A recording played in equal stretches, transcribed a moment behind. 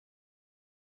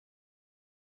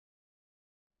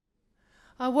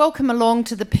Welcome along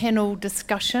to the panel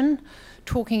discussion,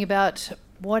 talking about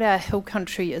what our hill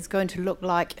country is going to look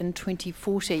like in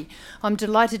 2040. I'm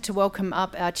delighted to welcome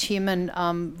up our chairman,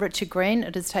 Richard Green.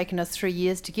 It has taken us 3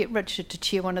 years to get Richard to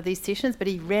chair one of these sessions, but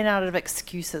he ran out of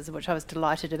excuses, which I was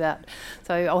delighted about.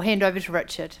 So I'll hand over to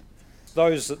Richard.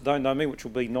 Those that don't know me, which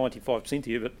will be 95% of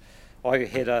you, but I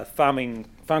had a farm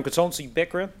consultancy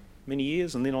background many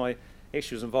years, and then I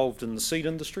actually was involved in the seed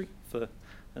industry for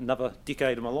another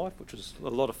decade of my life, which was a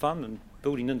lot of fun, and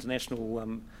building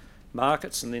international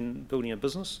markets and then building a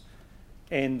business.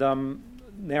 And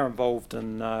now involved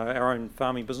in our own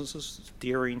farming businesses,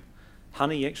 dairying,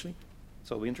 honey actually.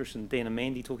 So I'll be interested in Dan and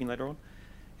Mandy talking later on.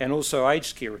 And also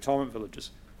aged care, retirement villages.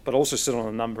 But I also sit on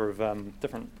a number of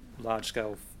different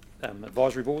large-scale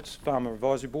advisory boards, farmer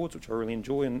advisory boards, which I really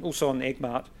enjoy, and also on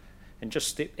AgMart and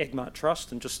AgMart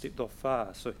Trust, and just stepped off FAR.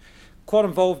 So quite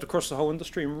involved across the whole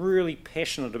industry and really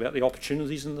passionate about the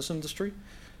opportunities in this industry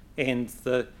and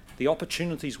the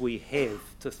opportunities we have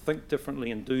to think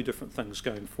differently and do different things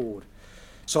going forward.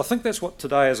 So I think that's what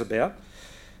today is about.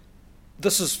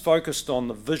 This is focused on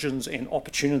the visions and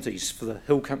opportunities for the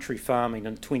hill country farming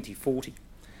in 2040.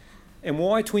 And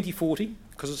why 2040?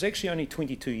 Because it's actually only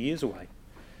 22 years away,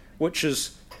 which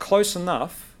is close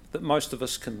enough that most of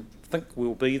us can think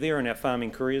we'll be there in our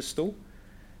farming careers still,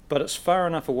 but it's far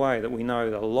enough away that we know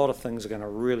that a lot of things are going to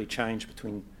really change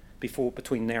between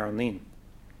now and then.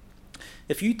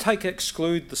 If you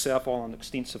exclude the South Island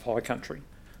extensive high country,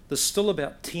 there's still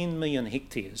about 10 million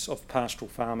hectares of pastoral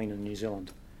farming in New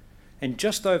Zealand. And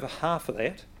just over half of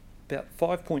that, about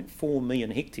 5.4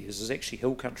 million hectares, is actually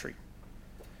hill country.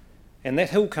 And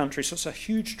that hill country, so it's a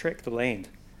huge tract of land.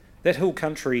 That hill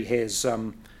country has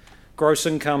gross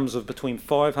incomes of between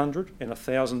 $500 and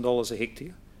 $1,000 a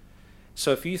hectare.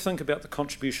 So if you think about the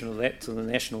contribution of that to the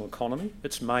national economy,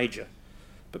 it's major.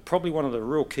 But probably one of the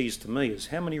real keys to me is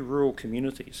how many rural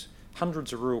communities,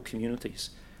 hundreds of rural communities,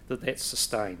 that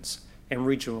sustains, and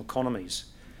regional economies.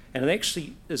 And it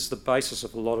actually is the basis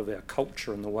of a lot of our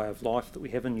culture and the way of life that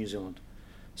we have in New Zealand.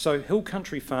 So hill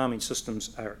country farming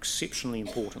systems are exceptionally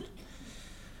important.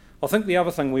 I think the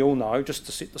other thing we all know, just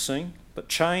to set the scene, but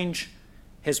change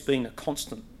has been a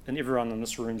constant in everyone in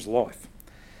this room's life.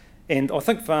 And I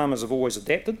think farmers have always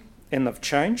adapted, and they've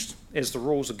changed as the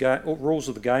rules of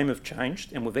the game have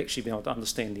changed, and we've actually been able to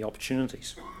understand the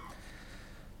opportunities.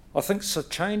 I think so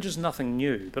change is nothing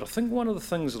new, but I think one of the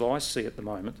things that I see at the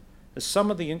moment is some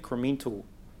of the incremental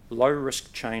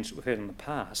low-risk change that we've had in the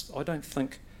past, I don't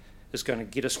think is going to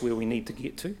get us where we need to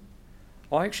get to.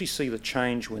 I actually see the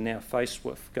change we're now faced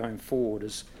with going forward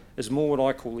is more what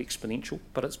I call exponential,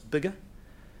 but it's bigger.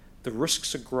 The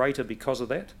risks are greater because of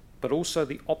that, but also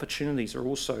the opportunities are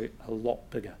also a lot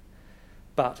bigger.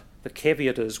 But the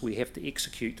caveat is we have to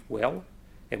execute well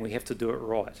and we have to do it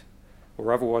right,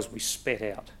 or otherwise we spat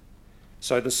out.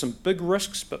 So there's some big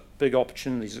risks, but big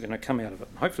opportunities are going to come out of it.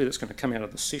 And hopefully that's going to come out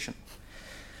of this session.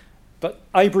 But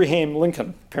Abraham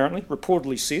Lincoln apparently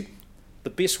reportedly said,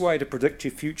 the best way to predict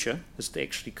your future is to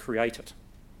actually create it.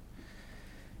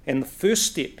 And the first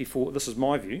step before, this is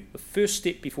my view, the first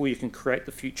step before you can create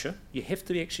the future, you have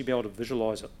to actually be able to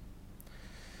visualise it.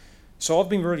 So I've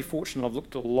been really fortunate. I've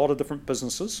looked at a lot of different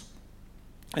businesses,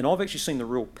 and I've actually seen the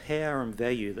real power and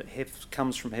value that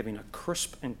comes from having a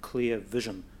crisp and clear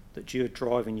vision that you're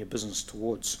driving your business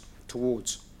towards.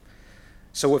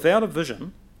 So without a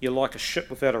vision, you're like a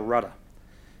ship without a rudder,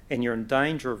 and you're in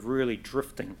danger of really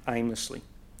drifting aimlessly.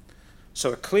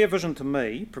 So a clear vision to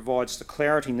me provides the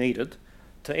clarity needed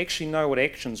to actually know what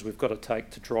actions we've got to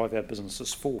take to drive our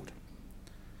businesses forward.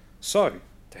 So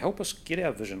to help us get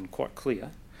our vision quite clear,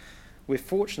 we're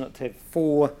fortunate to have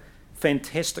 4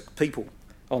 fantastic people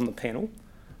on the panel,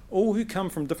 all who come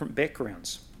from different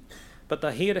backgrounds, but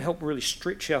they're here to help really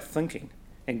stretch our thinking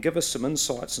and give us some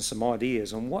insights and some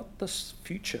ideas on what this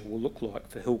future will look like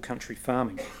for hill country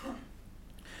farming.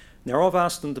 Now, I've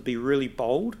asked them to be really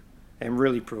bold and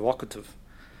really provocative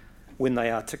when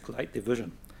they articulate their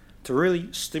vision, to really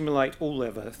stimulate all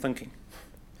of our thinking.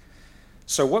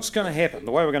 So what's going to happen,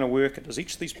 the way we're going to work it, is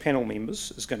each of these panel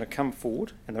members is going to come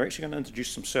forward and they're actually going to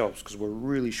introduce themselves because we're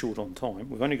really short on time.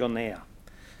 We've only got an hour.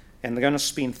 And they're going to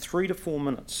spend 3 to 4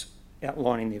 minutes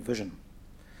outlining their vision.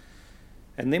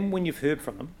 And then when you've heard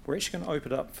from them, we're actually going to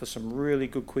open it up for some really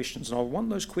good questions. And I want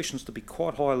those questions to be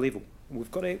quite high level.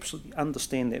 We've got to absolutely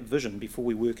understand that vision before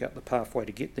we work out the pathway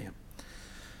to get there.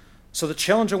 So the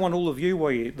challenge I want all of you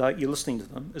while you're listening to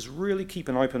them is really keep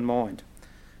an open mind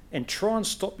and try and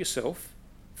stop yourself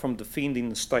from defending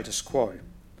the status quo,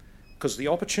 because the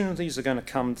opportunities are going to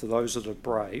come to those that are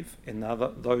brave and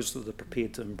those that are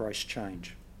prepared to embrace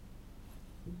change.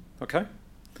 Okay?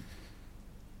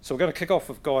 So we're going to kick off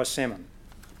with Guy Salmon.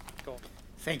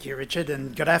 Thank you, Richard,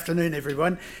 and good afternoon,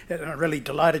 everyone. I'm really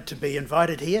delighted to be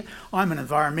invited here. I'm an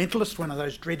environmentalist, one of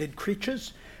those dreaded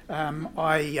creatures.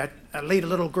 I lead a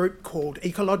little group called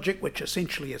Ecologic, which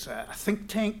essentially is a think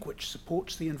tank which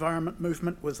supports the environment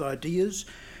movement with ideas.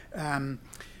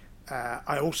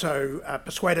 I also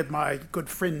persuaded my good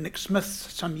friend Nick Smith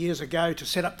some years ago to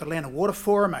set up the Land and Water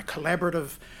Forum, a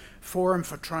collaborative forum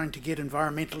for trying to get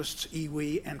environmentalists,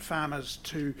 iwi and farmers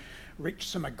to reach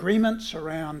some agreements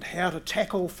around how to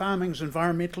tackle farming's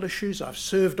environmental issues. I've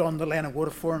served on the Land and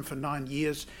Water Forum for 9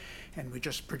 years, and we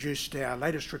just produced our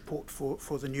latest report for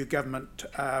the new government,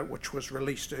 which was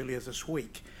released earlier this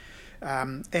week.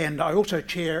 And I also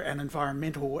chair an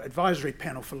environmental advisory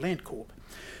panel for Landcorp.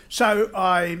 So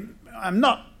I'm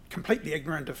not completely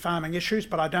ignorant of farming issues,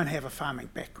 but I don't have a farming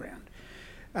background.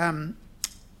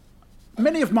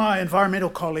 Many of my environmental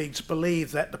colleagues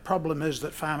believe that the problem is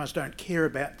that farmers don't care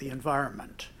about the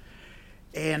environment.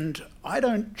 And I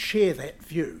don't share that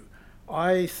view.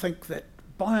 I think that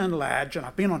by and large, and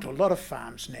I've been onto a lot of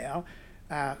farms now,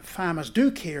 farmers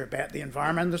do care about the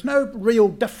environment. There's no real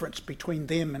difference between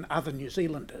them and other New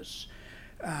Zealanders.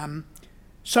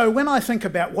 So when I think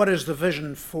about what is the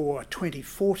vision for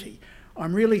 2040,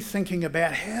 I'm really thinking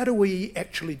about how do we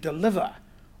actually deliver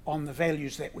on the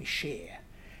values that we share.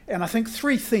 And I think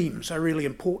 3 themes are really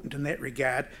important in that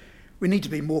regard. We need to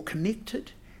be more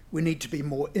connected, we need to be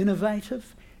more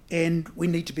innovative, and we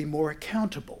need to be more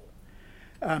accountable.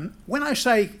 When I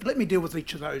say, let me deal with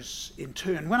each of those in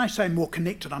turn. When I say more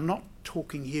connected, I'm not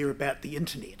talking here about the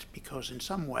internet, because in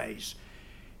some ways,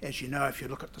 as you know, if you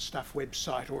look at the Stuff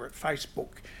website or at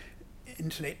Facebook,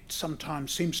 internet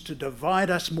sometimes seems to divide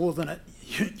us more than it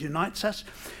unites us.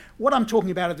 What I'm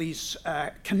talking about are these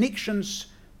connections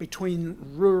between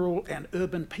rural and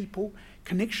urban people,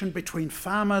 connection between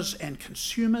farmers and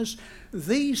consumers.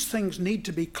 These things need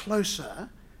to be closer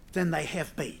than they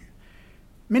have been.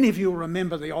 Many of you will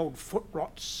remember the old Foot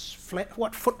Rot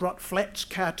Flats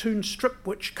cartoon strip,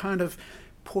 which kind of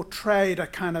portrayed a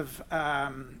kind of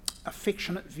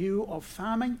affectionate view of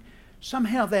farming.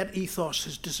 Somehow that ethos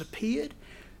has disappeared.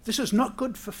 This is not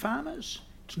good for farmers,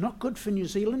 it's not good for New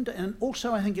Zealand, and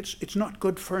also I think it's not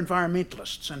good for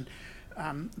environmentalists. And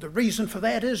the reason for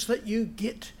that is that you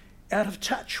get out of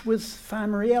touch with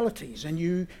farm realities and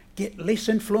you get less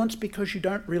influence because you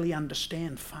don't really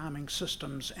understand farming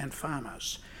systems and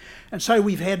farmers. And so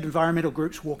we've had environmental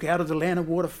groups walk out of the Land and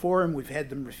Water Forum, we've had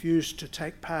them refuse to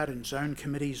take part in zone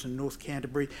committees in North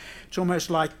Canterbury. It's almost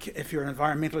like if you're an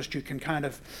environmentalist you can kind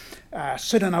of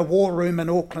sit in a war room in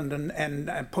Auckland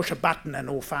and push a button and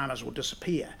all farmers will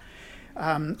disappear.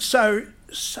 So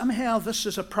somehow this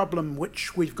is a problem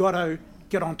which we've got to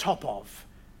get on top of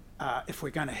if we're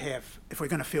going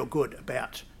to feel good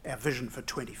about our vision for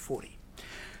 2040.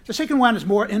 The second one is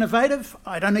more innovative.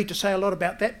 I don't need to say a lot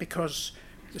about that because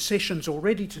the sessions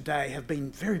already today have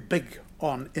been very big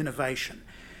on innovation.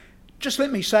 Just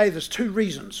let me say there's 2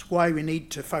 reasons why we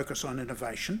need to focus on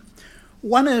innovation.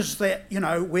 One is that,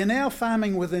 we're now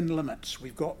farming within limits.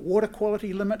 We've got water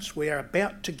quality limits. We're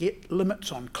about to get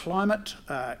limits on climate,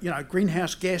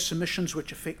 greenhouse gas emissions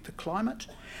which affect the climate.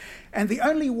 And the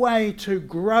only way to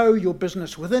grow your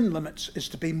business within limits is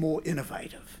to be more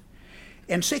innovative.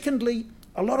 And secondly,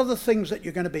 a lot of the things that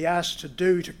you're going to be asked to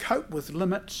do to cope with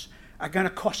limits are going to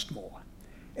cost more.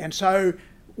 And so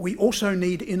we also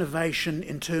need innovation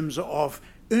in terms of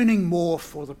earning more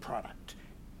for the product,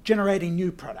 generating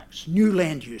new products, new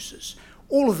land uses.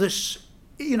 All of this,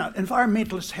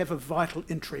 environmentalists have a vital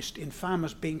interest in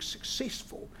farmers being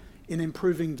successful in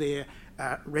improving their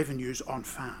revenues on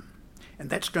farm. And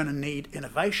that's going to need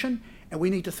innovation, and we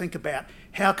need to think about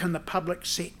how can the public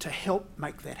sector help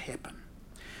make that happen.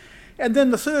 And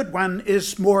then the third one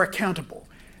is more accountable.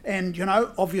 And,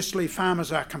 obviously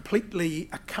farmers are completely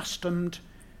accustomed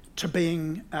to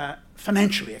being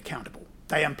financially accountable.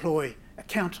 They employ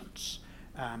accountants.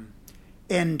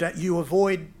 And you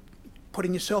avoid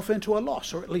putting yourself into a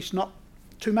loss, or at least not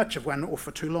too much of one or for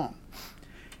too long.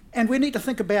 And we need to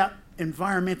think about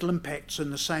environmental impacts in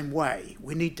the same way.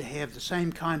 We need to have the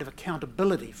same kind of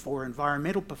accountability for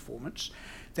environmental performance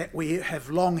that we have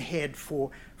long had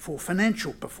for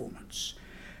financial performance.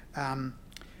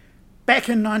 Back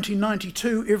in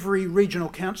 1992, every regional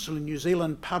council in New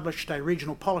Zealand published a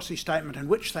regional policy statement in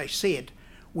which they said,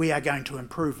 we are going to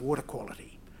improve water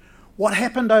quality. What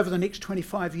happened over the next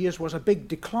 25 years was a big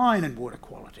decline in water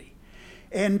quality.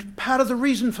 And part of the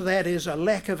reason for that is a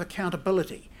lack of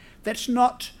accountability. That's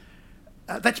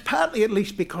partly at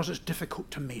least because it's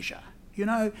difficult to measure.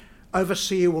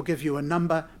 Overseer will give you a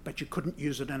number, but you couldn't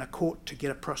use it in a court to get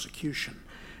a prosecution.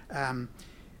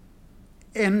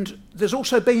 And there's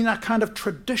also been a kind of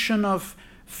tradition of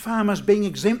farmers being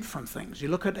exempt from things. You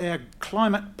look at our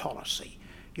climate policy.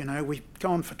 You know, we've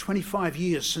gone for 25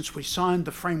 years since we signed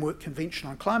the Framework Convention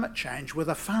on Climate Change with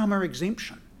a farmer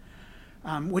exemption,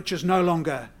 which is no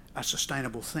longer a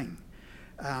sustainable thing.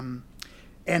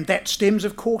 And that stems,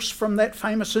 of course, from that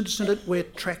famous incident where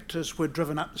tractors were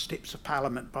driven up the steps of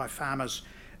Parliament by farmers.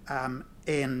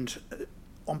 And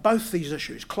on both these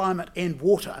issues, climate and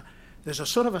water, there's a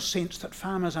sort of a sense that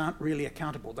farmers aren't really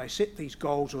accountable. They set these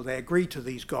goals or they agree to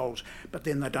these goals, but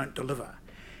then they don't deliver.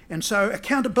 And so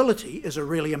accountability is a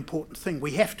really important thing.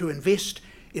 We have to invest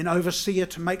in overseer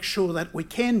to make sure that we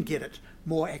can get it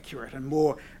more accurate and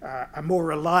a more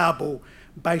reliable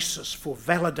basis for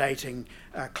validating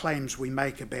claims we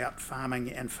make about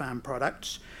farming and farm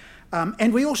products.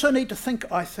 And we also need to think,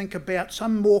 I think, about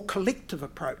some more collective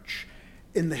approach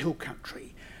in the hill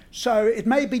country. So it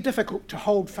may be difficult to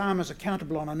hold farmers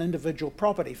accountable on an individual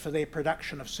property for their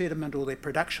production of sediment or their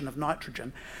production of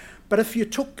nitrogen, but if you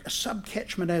took a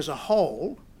subcatchment as a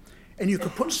whole, and you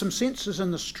could put some sensors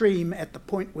in the stream at the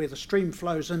point where the stream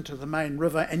flows into the main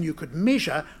river, and you could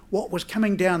measure what was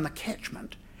coming down the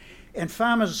catchment, and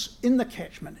farmers in the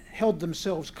catchment held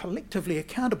themselves collectively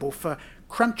accountable for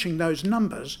crunching those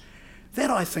numbers, that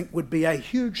I think would be a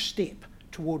huge step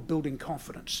toward building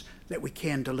confidence that we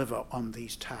can deliver on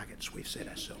these targets we've set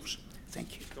ourselves.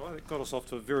 Thank you. That got us off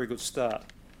to a very good start.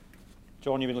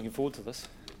 John, you've been looking forward to this.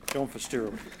 John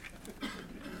Fitzgerald.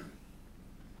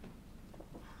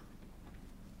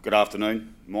 Good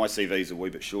afternoon. My CV's a wee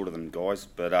bit shorter than guys,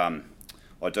 but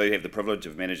I do have the privilege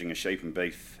of managing a sheep and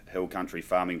beef hill country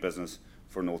farming business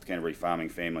for a North Canterbury farming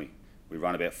family. We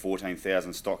run about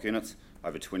 14,000 stock units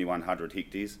over 2,100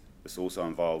 hectares. This also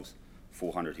involves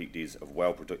 400 hectares of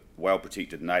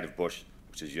well-protected native bush,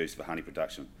 which is used for honey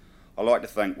production. I like to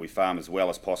think we farm as well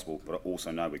as possible, but I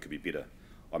also know we could be better.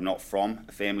 I'm not from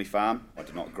a family farm, I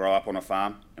did not grow up on a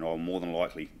farm, and I will more than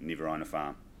likely never own a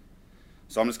farm.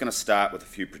 So I'm just going to start with a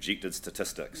few projected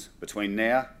statistics. Between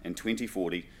now and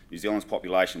 2040, New Zealand's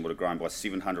population would have grown by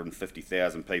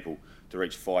 750,000 people to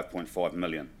reach 5.5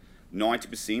 million.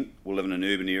 90% will live in an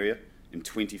urban area, and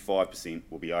 25%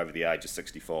 will be over the age of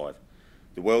 65.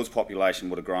 The world's population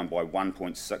would have grown by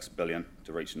 1.6 billion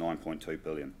to reach 9.2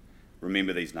 billion.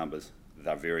 Remember these numbers,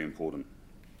 they're very important.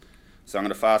 So I'm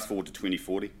going to fast forward to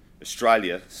 2040.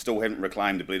 Australia still haven't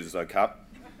reclaimed the Bledisloe Cup.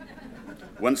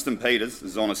 Winston Peters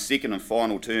is on his second and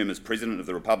final term as President of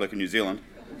the Republic of New Zealand.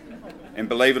 And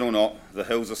believe it or not, the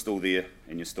hills are still there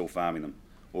and you're still farming them,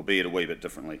 albeit a wee bit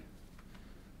differently.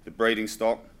 The breeding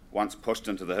stock, once pushed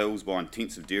into the hills by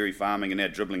intensive dairy farming, are now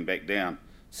dribbling back down,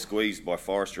 squeezed by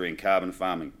forestry and carbon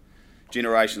farming.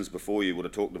 Generations before you would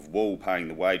have talked of wool paying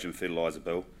the wage and fertiliser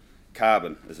bill.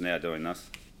 Carbon is now doing this.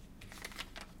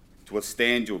 To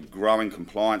withstand your growing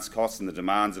compliance costs and the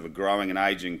demands of a growing and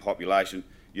ageing population,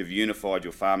 you've unified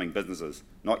your farming businesses,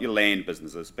 not your land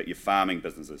businesses, but your farming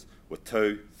businesses, with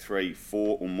 2, 3,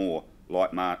 4 or more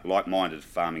like-minded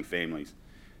farming families.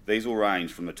 These will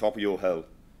range from the top of your hill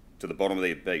to the bottom of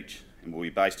their beach and will be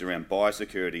based around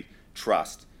biosecurity,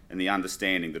 trust, and the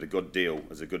understanding that a good deal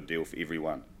is a good deal for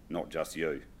everyone, not just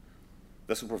you.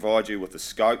 This will provide you with the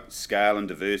scope, scale and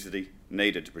diversity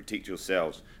needed to protect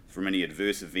yourselves from any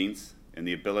adverse events and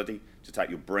the ability to take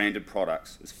your branded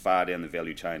products as far down the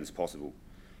value chain as possible.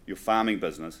 Your farming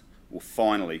business will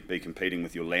finally be competing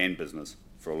with your land business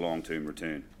for a long-term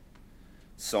return.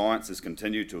 Science has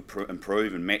continued to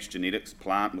improve and match genetics,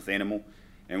 plant with animal,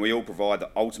 and we all provide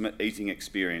the ultimate eating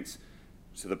experience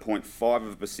to the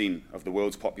 0.5% of the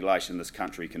world's population this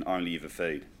country can only ever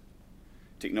feed.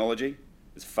 Technology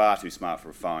is far too smart for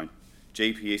a phone.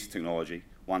 GPS technology,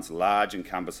 once large and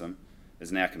cumbersome,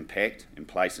 is now compact and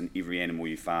placed in every animal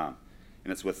you farm.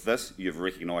 And it's with this you've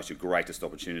recognised your greatest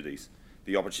opportunities.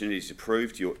 The opportunities to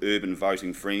prove to your urban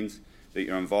voting friends that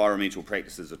your environmental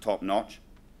practices are top-notch,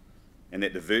 and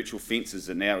that the virtual fences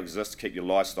that now exist keep your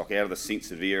livestock out of the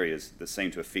sensitive areas that seem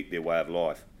to affect their way of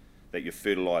life, that your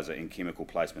fertiliser and chemical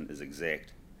placement is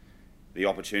exact. The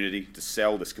opportunity to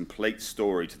sell this complete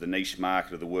story to the niche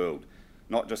market of the world,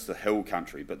 not just the hill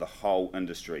country, but the whole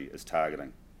industry is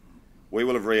targeting. We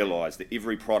will have realised that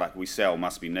every product we sell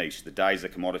must be niche. The days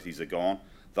that commodities are gone.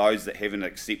 Those that haven't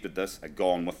accepted this are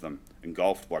gone with them,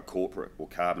 engulfed by corporate or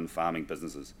carbon farming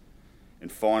businesses. And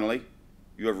finally,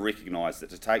 you have recognised that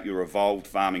to take your evolved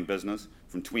farming business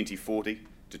from 2040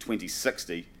 to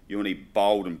 2060, you will need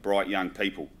bold and bright young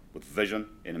people with vision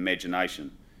and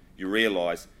imagination. You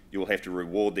realise you will have to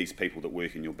reward these people that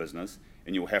work in your business,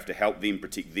 and you will have to help them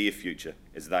protect their future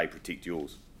as they protect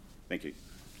yours. Thank you.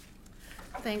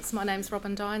 Thanks. My name's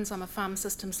Robyn Dynes. I'm a farm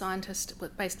system scientist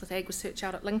based with AgResearch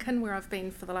out at Lincoln, where I've been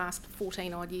for the last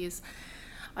 14 odd years.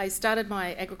 I started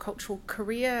my agricultural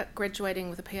career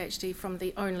graduating with a PhD from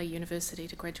the only university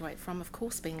to graduate from, of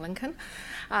course, being Lincoln.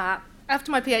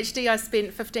 After my PhD, I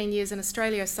spent 15 years in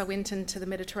Australia, so I went into the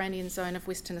Mediterranean zone of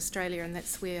Western Australia, and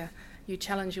that's where you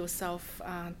challenge yourself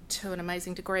to an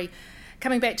amazing degree.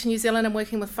 Coming back to New Zealand and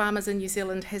working with farmers in New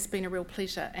Zealand has been a real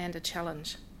pleasure and a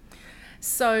challenge.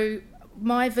 So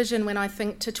my vision when I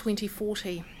think to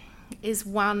 2040 is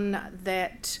one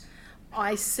that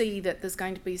I see that there's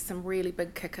going to be some really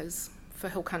big kickers for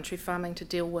hill country farming to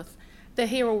deal with. They're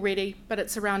here already, but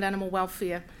it's around animal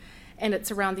welfare and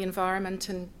it's around the environment.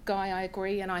 And Guy, I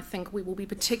agree, and I think we will be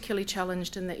particularly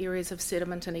challenged in the areas of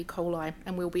sediment and E. coli,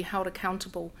 and we'll be held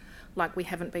accountable like we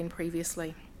haven't been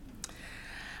previously.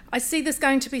 I see there's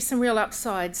going to be some real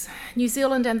upsides. New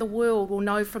Zealand and the world will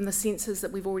know from the sensors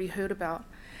that we've already heard about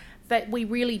that we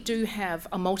really do have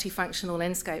a multifunctional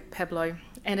landscape, Pablo,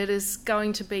 and it is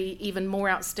going to be even more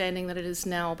outstanding than it is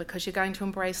now, because you're going to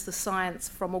embrace the science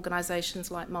from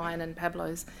organisations like mine and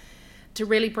Pablo's to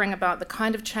really bring about the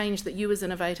kind of change that you as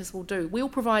innovators will do. We'll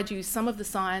provide you some of the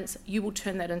science, you will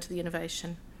turn that into the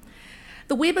innovation.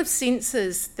 The web of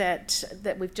sensors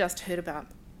that we've just heard about,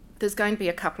 there's going to be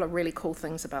a couple of really cool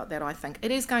things about that, I think.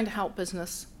 It is going to help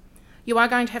business. You are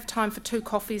going to have time for 2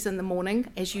 coffees in the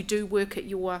morning as you do work at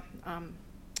your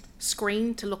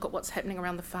screen to look at what's happening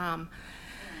around the farm.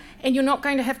 And you're not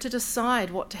going to have to decide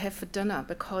what to have for dinner,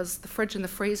 because the fridge and the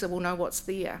freezer will know what's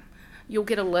there. You'll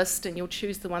get a list and you'll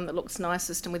choose the one that looks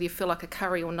nicest and whether you feel like a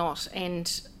curry or not,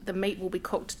 and the meat will be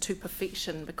cooked to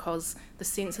perfection because the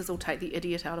sensors will take the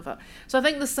idiot out of it. So I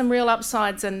think there's some real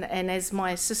upsides, and as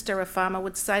my sister, a farmer,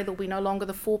 would say, there'll be no longer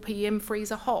the 4 p.m.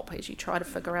 freezer hop as you try to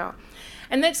figure out.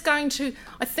 And that's going to,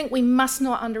 I think we must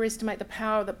not underestimate the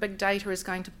power that big data is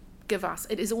going to give us.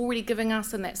 It is already giving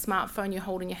us in that smartphone you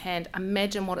hold in your hand.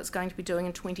 Imagine what it's going to be doing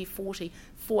in 2040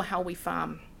 for how we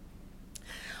farm.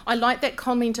 I like that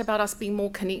comment about us being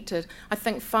more connected. I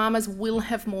think farmers will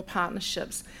have more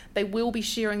partnerships. They will be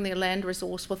sharing their land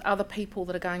resource with other people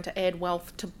that are going to add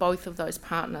wealth to both of those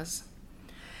partners.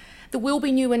 There will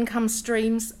be new income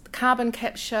streams. Carbon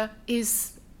capture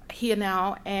is here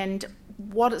now, and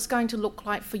what it's going to look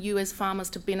like for you as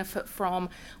farmers to benefit from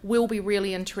will be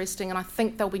really interesting, and I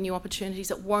think there'll be new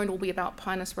opportunities. It won't all be about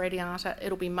Pinus radiata,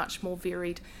 it'll be much more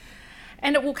varied.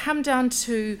 And it will come down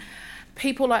to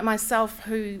people like myself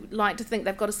who like to think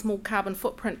they've got a small carbon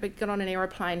footprint but get on an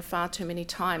aeroplane far too many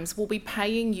times. Will be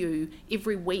paying you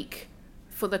every week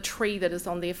for the tree that is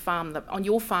on their farm, on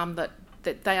your farm, that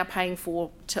they are paying for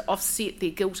to offset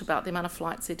their guilt about the amount of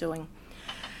flights they're doing.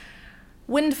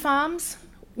 Wind farms.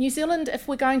 New Zealand, if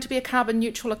we're going to be a carbon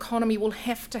neutral economy, will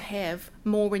have to have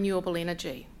more renewable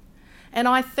energy. And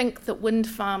I think that wind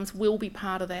farms will be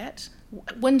part of that.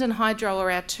 Wind and hydro are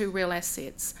our 2 real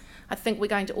assets. I think we're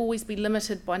going to always be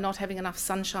limited by not having enough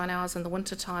sunshine hours in the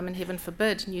winter time, and heaven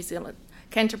forbid, New Zealand,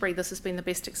 Canterbury, this has been the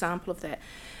best example of that.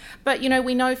 But, you know,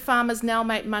 we know farmers now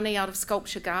make money out of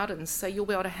sculpture gardens, so you'll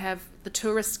be able to have the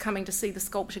tourists coming to see the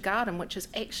sculpture garden, which is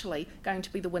actually going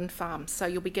to be the wind farm, so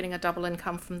you'll be getting a double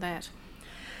income from that.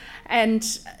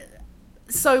 And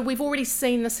so we've already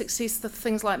seen the success of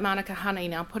things like Manuka honey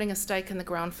now putting a stake in the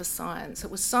ground for science. It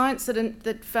was science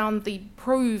that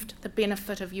proved the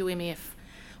benefit of UMF.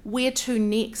 Where to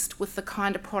next with the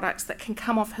kind of products that can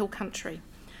come off hill country?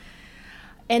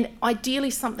 And ideally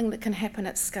something that can happen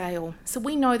at scale. So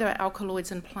we know there are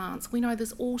alkaloids in plants. We know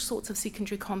there's all sorts of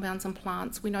secondary compounds in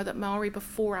plants. We know that Maori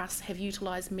before us have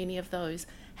utilised many of those.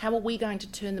 How are we going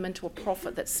to turn them into a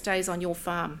profit that stays on your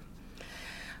farm?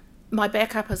 My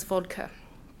backup is vodka.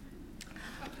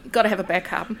 You've got to have a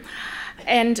backup.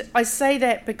 And I say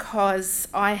that because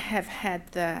I have had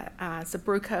the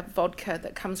Zabruka vodka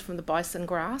that comes from the bison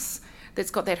grass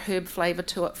that's got that herb flavour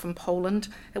to it from Poland.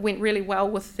 It went really well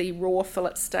with the raw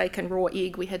fillet steak and raw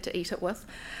egg we had to eat it with.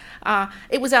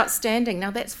 It was outstanding.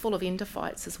 Now that's full of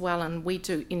endophytes as well, and we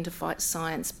do endophyte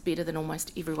science better than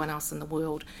almost everyone else in the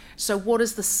world. So what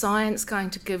is the science going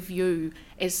to give you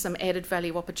as some added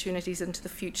value opportunities into the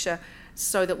future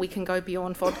so that we can go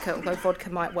beyond vodka, although vodka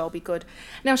might well be good.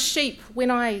 Now sheep, when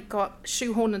I got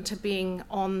shoehorned into being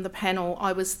on the panel,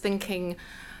 I was thinking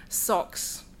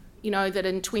socks, you know, that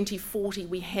in 2040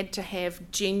 we had to have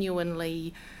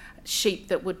genuinely sheep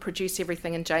that would produce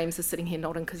everything, and James is sitting here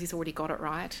nodding because he's already got it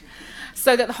right.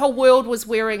 So that the whole world was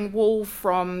wearing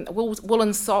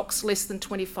woolen socks less than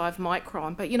 25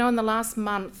 micron. But you know, in the last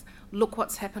month, look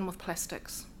what's happened with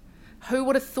plastics. Who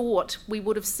would have thought we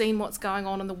would have seen what's going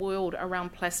on in the world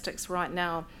around plastics right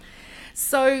now?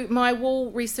 So my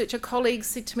wool researcher colleagues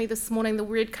said to me this morning, the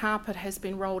red carpet has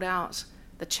been rolled out.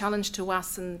 The challenge to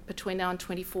us between now and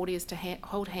 2040 is to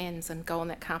hold hands and go on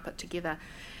that carpet together.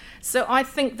 So I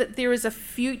think that there is a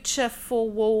future for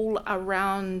wool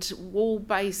around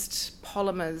wool-based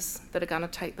polymers that are going to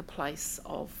take the place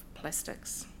of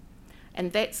plastics.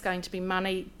 And that's going to be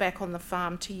money back on the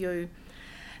farm to you.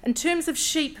 In terms of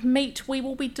sheep meat, we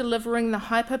will be delivering the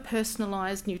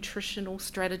hyper-personalised nutritional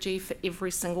strategy for every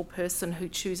single person who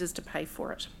chooses to pay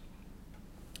for it.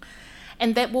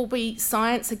 And that will be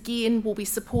science, again, will be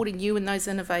supporting you in those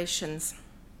innovations.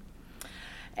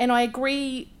 And I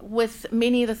agree with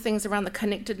many of the things around the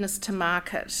connectedness to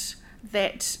market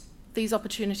that these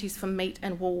opportunities for meat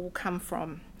and wool will come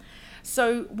from.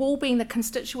 So wool being the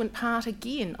constituent part,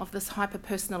 again, of this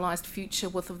hyper-personalised future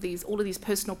with all of these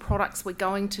personal products we're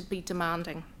going to be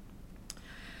demanding.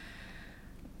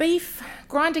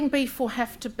 Grinding beef will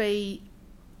have to be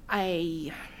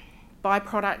a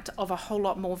byproduct of a whole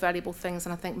lot more valuable things,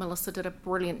 and I think Melissa did a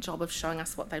brilliant job of showing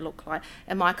us what they look like.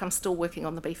 And Mike, I'm still working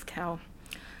on the beef cow.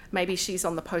 Maybe she's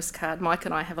on the postcard. Mike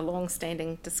and I have a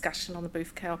long-standing discussion on the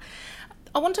beef cow.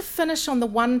 I want to finish on the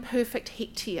one perfect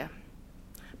hectare,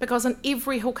 because on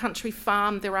every hill country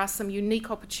farm there are some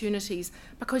unique opportunities,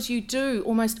 because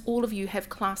almost all of you have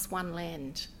class 1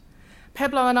 land.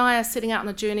 Pablo and I are setting out on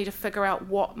a journey to figure out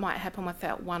what might happen with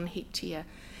that 1 hectare.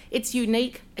 It's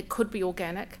unique, it could be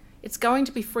organic, it's going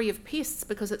to be free of pests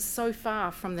because it's so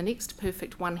far from the next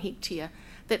perfect 1 hectare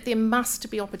that there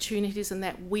must be opportunities in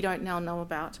that we don't now know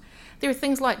about. There are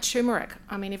things like turmeric.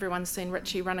 I mean, everyone's seen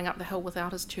Richie running up the hill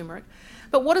without his turmeric.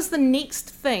 But what is the next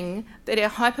thing that our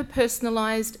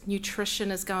hyper-personalised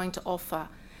nutrition is going to offer?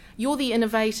 You're the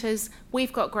innovators,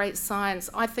 we've got great science.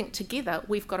 I think together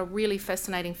we've got a really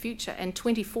fascinating future, and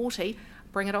 2040,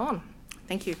 bring it on.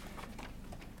 Thank you.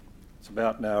 It's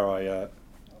about now, I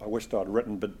wished I'd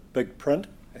written big print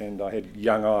and I had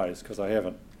young eyes, because I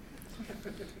haven't.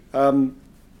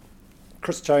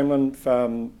 Chris Chamberlain,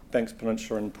 farm Banks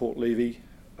Peninsula in Port Levy,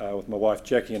 with my wife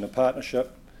Jackie in a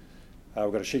partnership.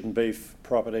 We've got a sheep and beef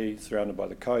property surrounded by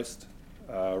the coast,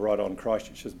 right on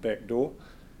Christchurch's back door.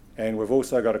 And we've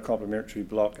also got a complementary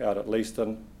block out at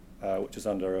Leaston, which is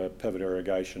under a pivot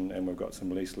irrigation, and we've got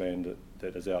some lease land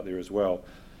that is out there as well.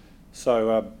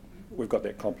 So we've got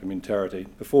that complementarity.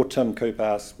 Before Tim Coop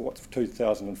asks what's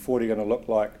 2040 going to look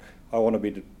like, I want to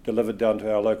be delivered down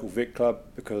to our local vet club,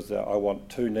 because I want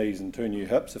 2 knees and 2 new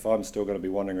hips if I'm still going to be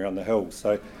wandering around the hills.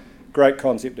 So great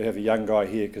concept to have a young guy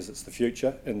here, because it's the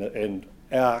future, and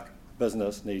our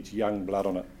business needs young blood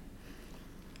on it.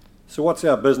 So what's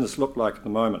our business look like at the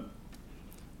moment?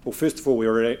 Well, first of all,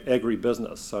 we're an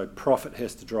agribusiness, so profit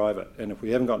has to drive it. And if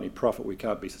we haven't got any profit, we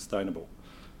can't be sustainable.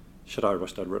 I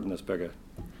wished I'd written this bigger.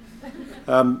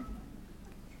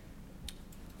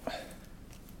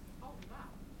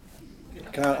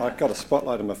 I've got a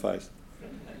spotlight in my face.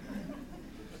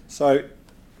 So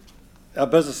our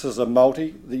businesses are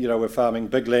multi. We're farming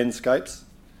big landscapes,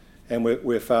 and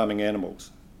we're farming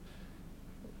animals.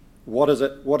 What does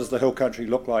the hill country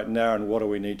look like now, and what do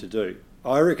we need to do?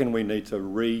 I reckon we need to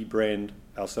rebrand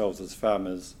ourselves as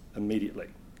farmers immediately.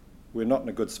 We're not in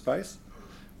a good space.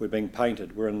 We're being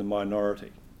painted. We're in the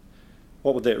minority.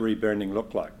 What would that rebranding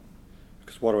look like?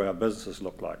 Because what do our businesses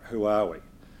look like? Who are we?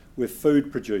 We're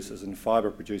food producers and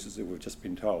fibre producers, that we've just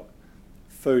been told.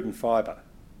 Food and fibre,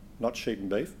 not sheep and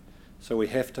beef. So we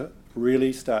have to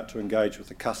really start to engage with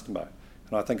the customer.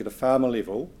 And I think at a farmer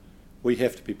level, we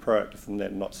have to be proactive in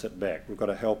that and not sit back. We've got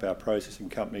to help our processing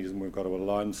companies, and we've got to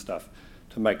align stuff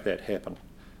to make that happen.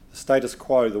 The status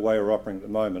quo, the way we're operating at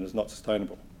the moment, is not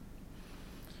sustainable.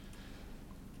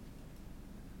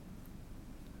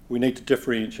 We need to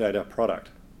differentiate our product.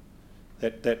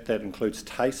 That includes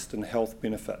taste and health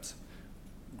benefits.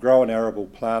 Grow an arable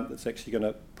plant that's actually going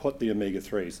to put the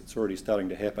omega-3s. It's already starting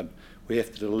to happen. We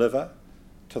have to deliver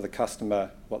to the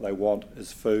customer what they want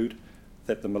is food,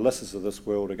 that the Melissas of this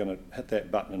world are going to hit that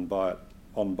button and buy it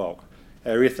on bulk.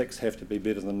 Our ethics have to be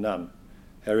better than none.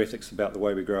 Our ethics about the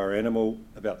way we grow our animal,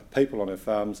 about the people on our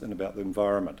farms, and about the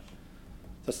environment.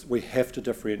 We have to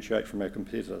differentiate from our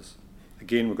competitors.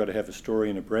 Again, we've got to have a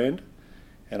story and a brand.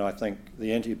 And I think the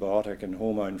antibiotic and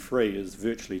hormone-free is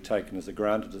virtually taken as a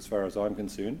granted as far as I'm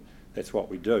concerned. That's what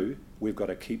we do. We've got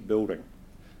to keep building.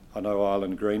 I know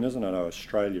Island Green is, and I know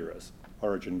Australia is,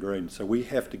 Origin Green. So we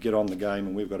have to get on the game,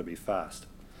 and we've got to be fast.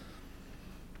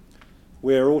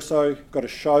 We're also got to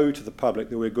show to the public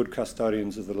that we're good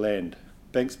custodians of the land.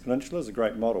 Banks Peninsula is a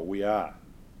great model. We are.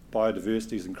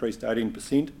 Biodiversity has increased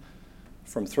 18%.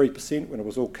 From 3% when it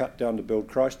was all cut down to build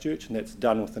Christchurch, and that's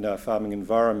done within our farming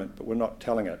environment, but we're not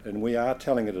telling it. And we are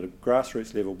telling it at a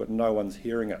grassroots level, but no one's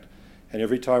hearing it. And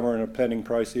every time we're in a planning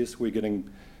process, we're getting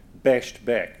bashed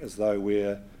back as though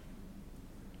we're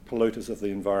polluters of the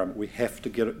environment. We have to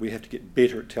get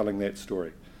better at telling that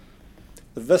story.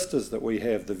 The vistas that we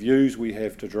have, the views we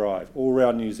have to drive all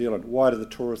around New Zealand, why do the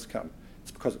tourists come?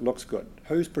 It's because it looks good.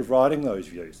 Who's providing those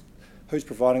views? Who's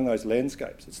providing those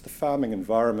landscapes? It's the farming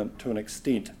environment to an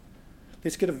extent.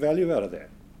 Let's get a value out of that.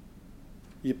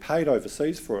 You're paid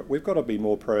overseas for it. We've got to be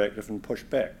more proactive and push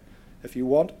back. If you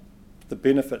want the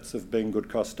benefits of being good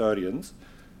custodians,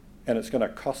 and it's going to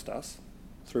cost us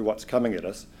through what's coming at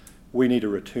us, we need a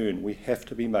return. We have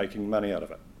to be making money out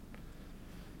of it.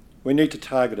 We need to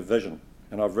target a vision,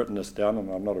 and I've written this down, and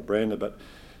I'm not a brander, but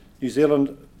New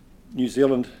Zealand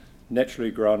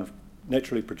naturally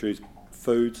produced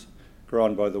foods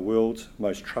grown by the world's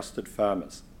most trusted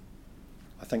farmers.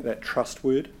 I think that trust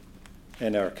word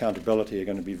and our accountability are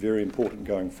going to be very important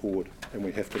going forward, and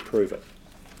we have to prove it.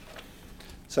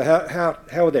 So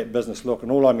how would that business look?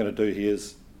 And all I'm going to do here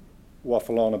is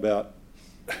waffle on about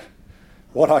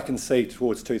what I can see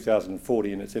towards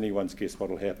 2040, and it's anyone's guess what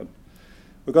will happen.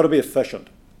 We've got to be efficient.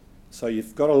 So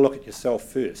you've got to look at yourself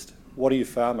first. What are you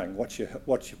farming? What's your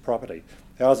property?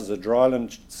 Ours is a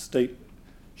dryland steep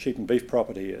sheep and beef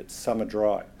property. It's summer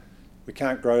dry. We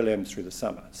can't grow lambs through the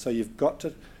summer. So you've got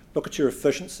to look at your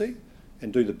efficiency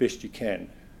and do the best you can.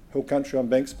 Hill country on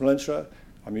Banks Peninsula,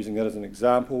 I'm using that as an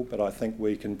example, but I think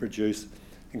we can produce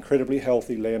incredibly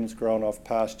healthy lambs grown off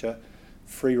pasture,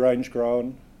 free range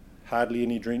grown, hardly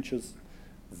any drenches,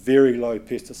 very low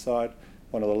pesticide,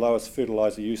 one of the lowest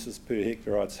fertiliser uses per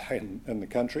hectare, I'd say, in the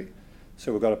country.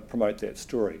 So we've got to promote that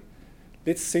story.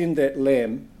 Let's send that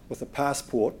lamb with a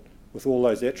passport with all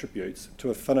those attributes to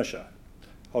a finisher.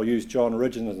 I'll use John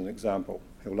Ridgen as an example.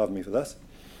 He'll love me for this.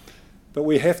 But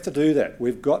we have to do that.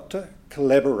 We've got to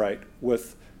collaborate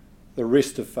with the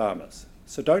rest of farmers.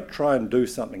 So don't try and do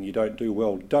something you don't do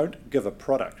well. Don't give a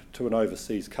product to an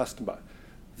overseas customer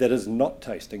that is not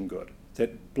tasting good,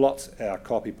 that blots our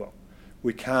copybook.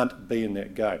 We can't be in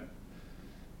that game.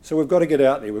 So we've got to get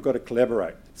out there, we've got to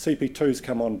collaborate. CP2's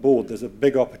come on board, there's a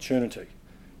big opportunity.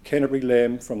 Canterbury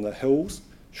lamb from the hills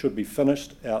should be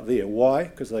finished out there. Why?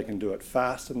 Because they can do it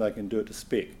fast and they can do it to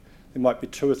spec. There might be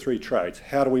 2 or 3 trades.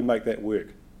 How do we make that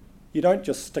work? You don't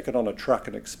just stick it on a truck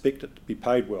and expect it to be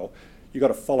paid well. You've got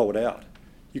to follow it out.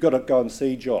 You've got to go and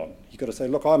see John. You've got to say,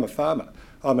 look, I'm a farmer.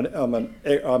 I'm an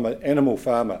animal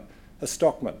farmer, a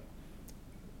stockman.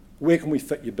 Where can we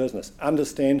fit your business?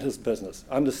 Understand his business.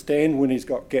 Understand when he's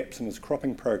got gaps in his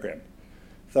cropping program.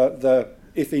 The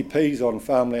FEPs on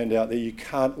farmland out there, you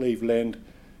can't leave land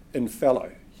in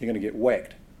fallow. You're going to get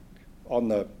whacked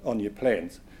on your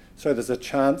plans. So there's a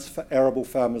chance for arable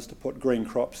farmers to put green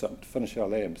crops in to finish our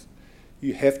lambs.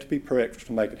 You have to be proactive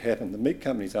to make it happen. The meat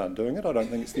companies aren't doing it. I don't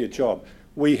think it's their job.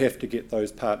 We have to get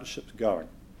those partnerships going.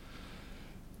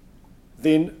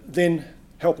 Then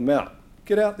help them out.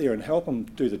 Get out there and help him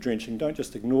do the drenching. Don't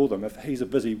just ignore them. If he's a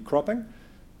busy cropping,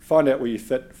 find out where you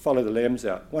fit, follow the lambs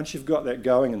out. Once you've got that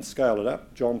going and scale it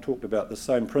up, John talked about the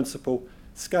same principle,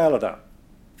 scale it up.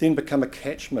 Then become a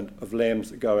catchment of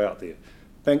lambs that go out there.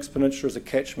 Banks Peninsula as a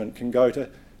catchment can go to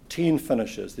 10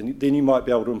 finishers. Then you might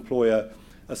be able to employ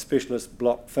a specialist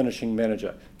block finishing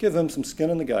manager. Give him some skin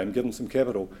in the game, give him some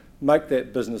capital, make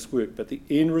that business work. But the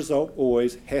end result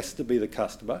always has to be the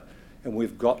customer, and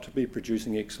we've got to be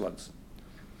producing excellence.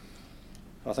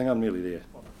 I think I'm nearly there.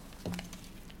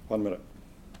 1 minute.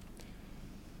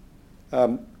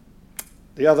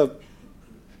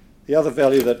 The other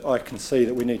value that I can see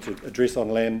that we need to address on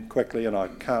lamb quickly, and I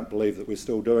can't believe that we're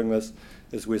still doing this,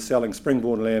 is we're selling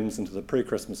springborn lambs into the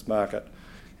pre-Christmas market,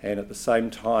 and at the same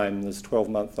time there's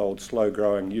 12-month-old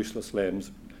slow-growing useless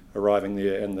lambs arriving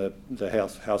there, and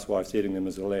the housewife's eating them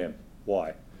as a lamb.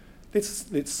 Why?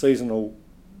 Let's seasonal.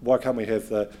 Why can't we have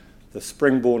the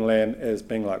springborn lamb as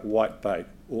being like whitebait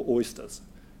or oysters?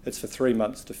 It's for 3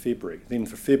 months to February. Then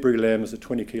for February lamb is a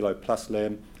 20 kilo plus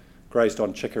lamb, grazed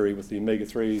on chicory with the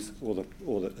omega-3s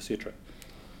or the etc.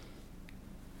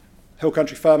 Hill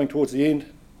country farming towards the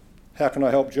end. How can I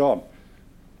help John?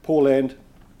 Poor land,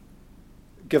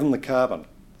 give them the carbon.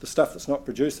 The stuff that's not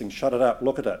producing, shut it up,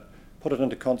 look at it, put it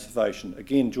into conservation.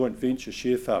 Again, joint venture,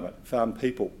 share farm it, farm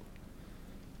people.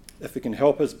 If we can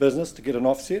help his business to get an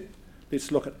offset,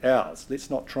 let's look at ours. Let's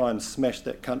not try and smash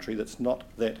that country that's not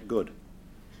that good.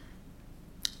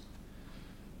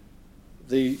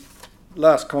 The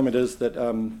last comment is that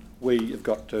we have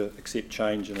got to accept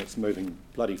change, and it's moving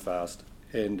bloody fast,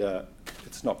 and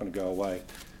it's not going to go away.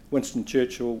 Winston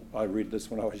Churchill, I read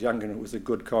this when I was younger and it was a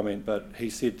good comment, but he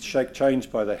said, shake change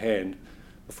by the hand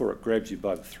before it grabs you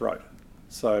by the throat.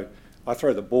 So I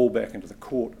throw the ball back into the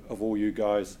court of all you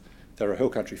guys that are hill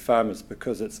country farmers,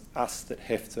 because it's us that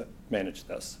have to manage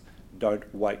this. Don't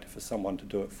wait for someone to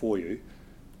do it for you,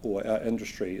 or our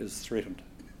industry is threatened.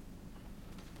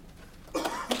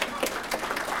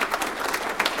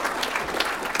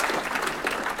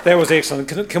 That was excellent.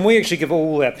 Can we actually give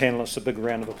all our panellists a big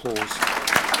round of applause?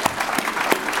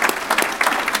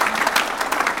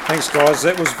 Thanks, guys.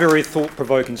 That was very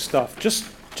thought-provoking stuff.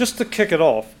 Just to kick it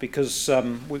off, because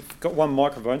we've got one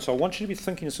microphone, so I want you to be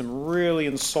thinking of some really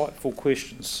insightful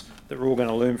questions that we're all going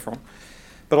to learn from.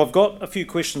 But I've got a few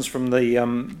questions from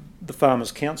the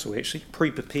Farmers' Council, actually,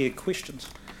 pre-prepared questions.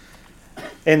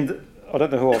 And I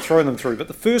don't know who I'll throw them through, but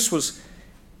the first was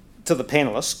to the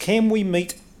panellists: can we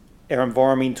meet our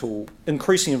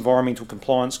increasing environmental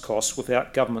compliance costs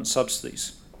without government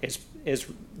subsidies, as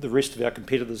the rest of our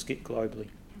competitors get globally?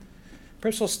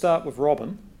 Perhaps I'll start with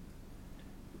Robyn,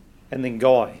 and then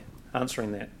Guy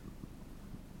answering that.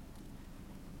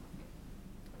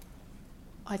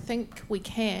 I think we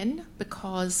can,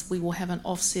 because we will have an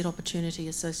offset opportunity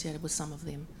associated with some of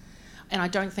them. And I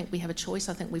don't think we have a choice.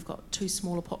 I think we've got too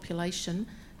small a population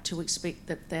to expect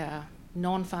that their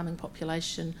non-farming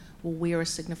population will wear a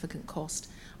significant cost.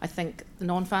 I think the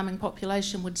non-farming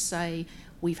population would say,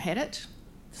 we've had it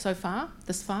so far,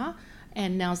 this far,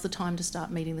 and now's the time to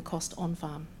start meeting the cost on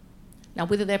farm. Now,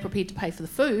 whether they're prepared to pay for the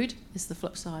food is the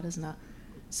flip side, isn't it?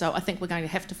 So I think we're going to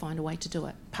have to find a way to do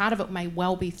it. Part of it may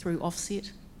well be through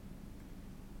offset.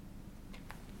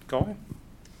 Guy?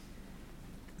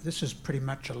 This is pretty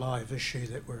much a live issue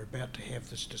that we're about to have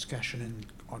this discussion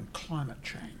on climate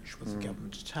change with the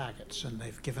government's targets, and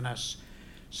they've given us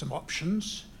some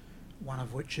options, one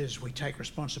of which is we take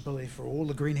responsibility for all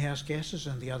the greenhouse gases,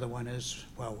 and the other one is,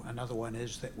 well, another one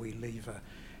is that we leave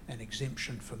an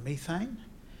exemption for methane.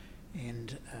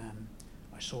 And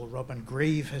I saw Robyn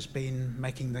Grieve has been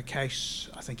making the case,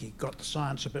 I think he got the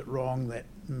science a bit wrong, that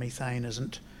methane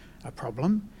isn't a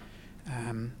problem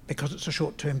because it's a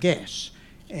short-term gas.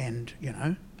 And, you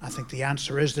know, I think the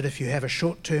answer is that if you have a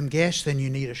short-term gas, then you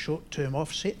need a short-term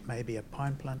offset, maybe a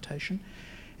pine plantation.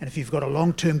 And if you've got a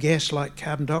long-term gas like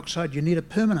carbon dioxide, you need a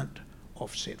permanent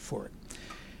offset for it.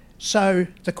 So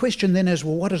the question then is,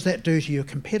 well, what does that do to your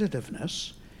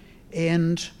competitiveness?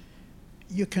 And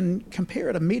you can compare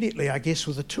it immediately, I guess,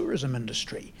 with the tourism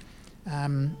industry.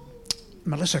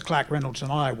 Melissa Clark-Reynolds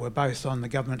and I were both on the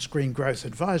government's Green Growth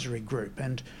Advisory Group,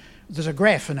 and there's a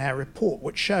graph in our report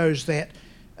which shows that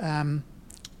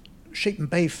sheep and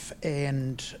beef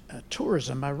and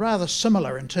tourism are rather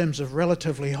similar in terms of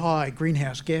relatively high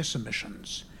greenhouse gas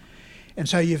emissions. And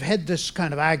so you've had this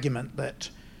kind of argument that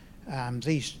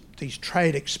these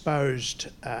trade-exposed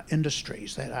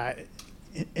industries that are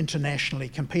internationally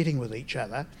competing with each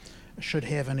other should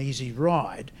have an easy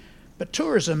ride. But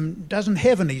tourism doesn't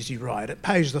have an easy ride. It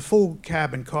pays the full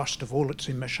carbon cost of all its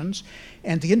emissions,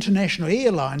 and the international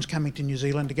airlines coming to New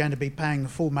Zealand are going to be paying the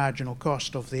full marginal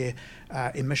cost of their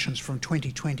emissions from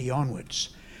 2020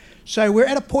 onwards. So we're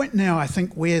at a point now, I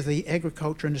think, where the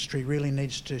agriculture industry really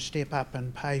needs to step up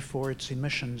and pay for its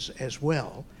emissions as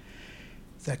well.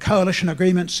 The coalition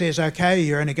agreement says, okay,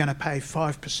 you're only going to pay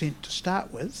 5% to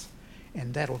start with,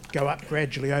 and that'll go up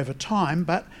gradually over time,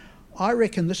 but I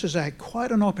reckon this is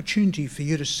quite an opportunity for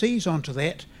you to seize onto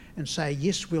that and say,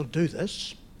 yes, we'll do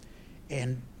this,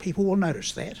 and people will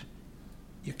notice that.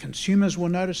 Your consumers will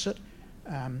notice it,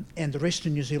 and the rest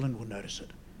of New Zealand will notice it.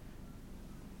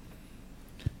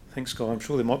 Thanks, Guy. I'm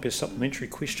sure there might be a supplementary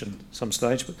question at some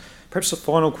stage, but perhaps a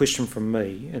final question from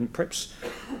me, and perhaps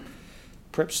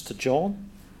to John.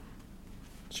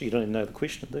 So you don't even know the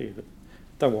question, do you? But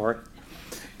don't worry.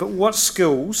 But what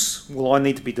skills will I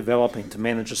need to be developing to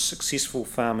manage a successful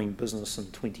farming business in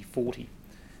 2040?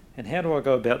 And how do I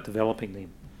go about developing them?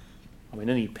 I mean,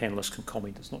 any panellist can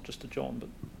comment, it's not just to John, but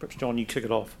perhaps, John, you kick it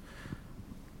off.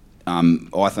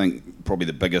 I think probably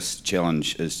the biggest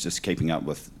challenge is just keeping up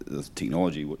with the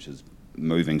technology, which is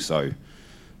moving so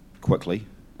quickly.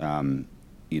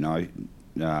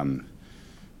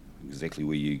 Exactly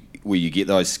where you get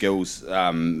those skills,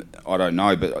 I don't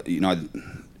know, but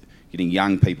getting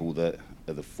young people that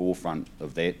are the forefront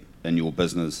of that in your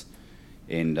business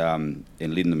and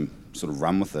letting them sort of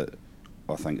run with it,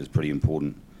 I think is pretty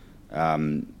important.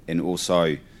 And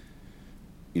also,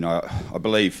 I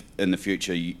believe in the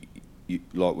future,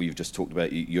 like we've just talked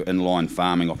about, your inline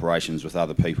farming operations with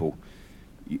other people,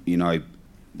 the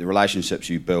relationships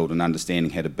you build and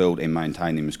understanding how to build and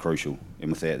maintain them is crucial. And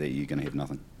without that, you're going to have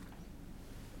nothing.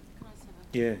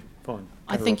 Yeah, fine.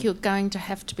 I think you're going to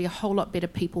have to be a whole lot better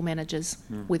people managers,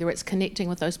 whether it's connecting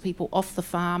with those people off the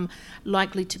farm,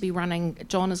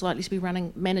 John is likely to be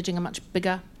managing a much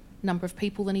bigger number of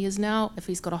people than he is now, if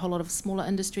he's got a whole lot of smaller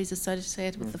industries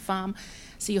associated with the farm.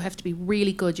 So you have to be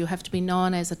really good. You have to be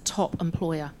known as a top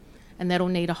employer. And that'll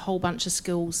need a whole bunch of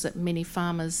skills that many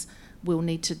farmers will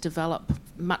need to develop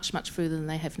much, much further than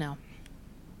they have now.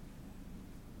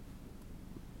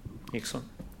 Excellent.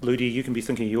 Ludi, you can be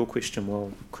thinking of your question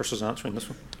while Chris is answering this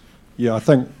one. Yeah, I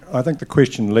think the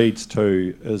question leads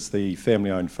to, is the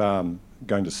family-owned farm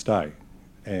going to stay?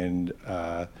 And,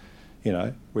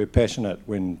 we're passionate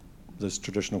when there's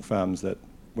traditional farms that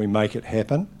we make it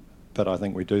happen, but I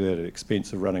think we do that at the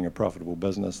expense of running a profitable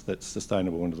business that's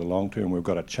sustainable into the long term. We've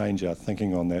got to change our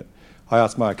thinking on that. I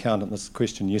asked my accountant this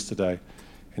question yesterday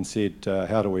and said,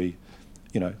 how do we,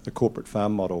 the corporate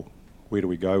farm model, where do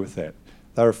we go with that?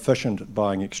 They're efficient at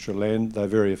buying extra land. They're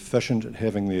very efficient at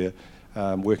having their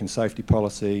work and safety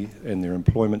policy and their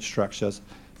employment structures.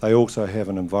 They also have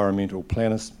an environmental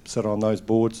planner sit on those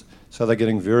boards, so they're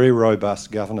getting very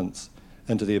robust governance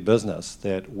into their business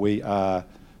that we are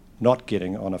not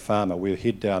getting on a farmer. We're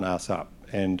head down, ass up,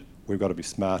 and we've got to be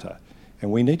smarter.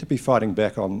 And we need to be fighting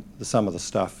back on some of the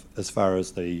stuff as far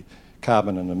as the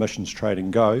carbon and emissions trading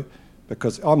go,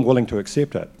 because I'm willing to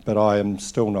accept it, but I am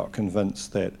still not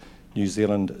convinced that New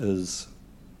Zealand is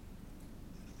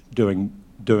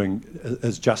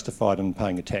is justified in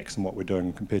paying a tax on what we're doing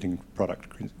and competing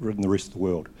product in the rest of the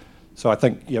world. So I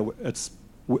think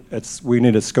we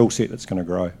need a skill set that's going to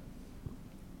grow.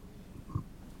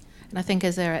 And I think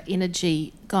as our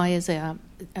energy guy, as our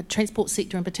transport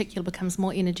sector in particular becomes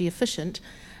more energy efficient,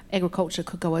 agriculture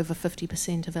could go over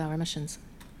 50% of our emissions.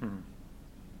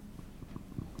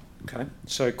 Okay,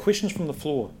 so questions from the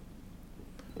floor.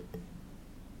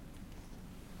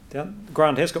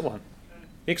 Grant has got one.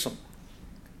 Excellent.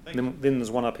 Then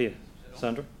there's one up here.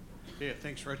 Sandra? Yeah,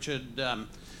 thanks, Richard.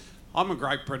 I'm a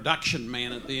great production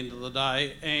man at the end of the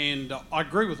day, and I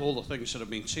agree with all the things that have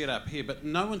been said up here, but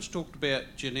no one's talked about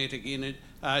genetic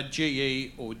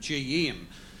GE or GM,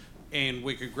 and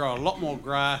we could grow a lot more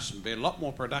grass and be a lot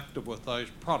more productive with those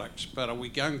products, but are we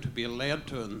going to be allowed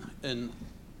to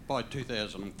by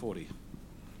 2040?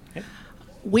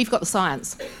 We've got the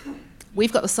science.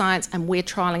 We've got the science, and we're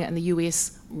trialling it in the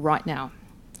US right now.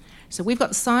 So we've got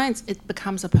the science. It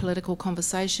becomes a political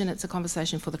conversation. It's a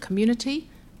conversation for the community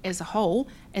as a whole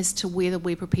as to whether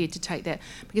we're prepared to take that.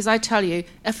 Because I tell you,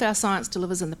 if our science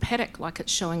delivers in the paddock like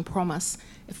it's showing promise,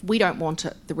 if we don't want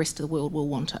it, the rest of the world will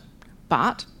want it.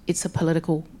 But it's a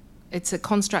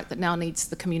construct that now needs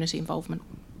the community involvement.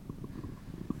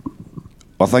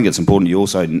 I think it's important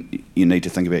you need to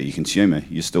think about your consumer.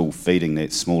 You're still feeding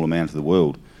that small amount of the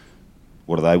world.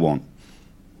 What do they want?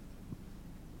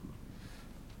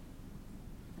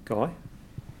 Guy?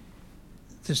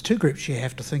 There's two groups you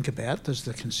have to think about. There's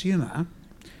the consumer,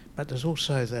 but there's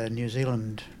also the New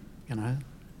Zealand,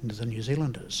 the New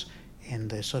Zealanders and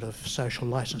their sort of social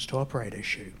licence to operate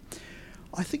issue.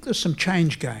 I think there's some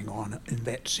change going on in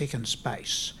that second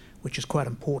space, which is quite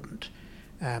important.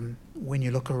 When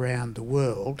you look around the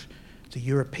world, the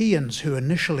Europeans who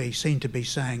initially seem to be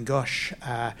saying, gosh,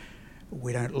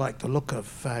 we don't like the look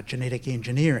of genetic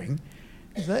engineering,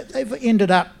 they've ended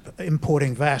up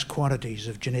importing vast quantities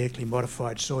of genetically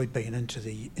modified soybean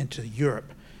into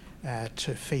Europe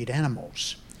to feed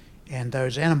animals. And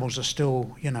those animals are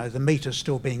still, the meat is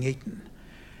still being eaten.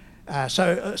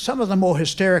 So some of the more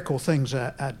hysterical things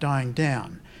are dying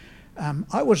down.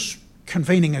 I was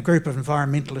convening a group of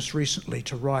environmentalists recently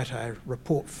to write a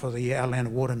report for the Our Land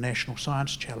and Water National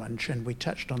Science Challenge, and we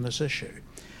touched on this issue.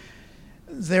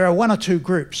 There are one or two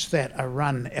groups that are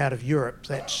run out of Europe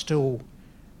that still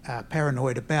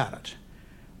paranoid about it.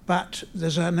 But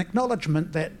there's an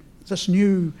acknowledgement that this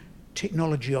new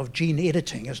technology of gene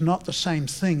editing is not the same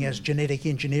thing as genetic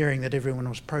engineering that everyone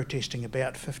was protesting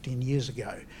about 15 years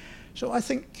ago. So I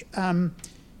think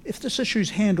if this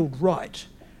issue's handled right,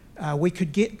 we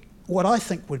could get what I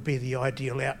think would be the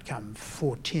ideal outcome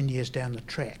for 10 years down the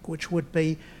track, which would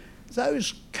be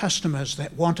those customers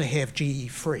that want to have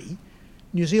GE-free,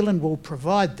 New Zealand will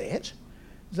provide that.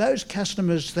 Those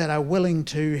customers that are willing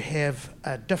to have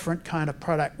a different kind of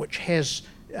product which has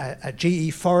a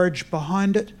GE forage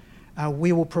behind it,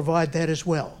 we will provide that as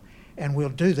well. And we'll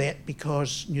do that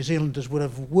because New Zealanders would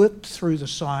have worked through the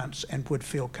science and would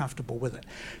feel comfortable with it.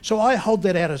 So I hold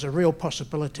that out as a real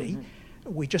possibility. Mm-hmm.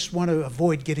 We just want to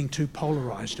avoid getting too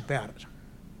polarised about it.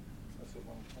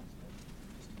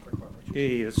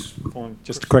 Yeah, it's fine.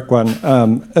 Just a quick one.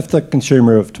 If the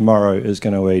consumer of tomorrow is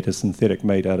going to eat a synthetic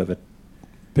meat out of a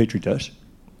petri dish,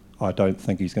 I don't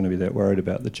think he's going to be that worried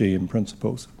about the GM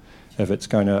principles. If it's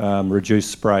going to reduce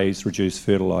sprays, reduce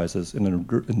fertilisers,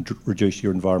 and reduce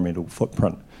your environmental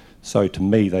footprint. So to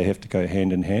me, they have to go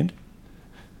hand in hand.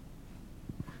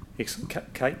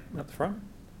 Excellent. Kate, up the front.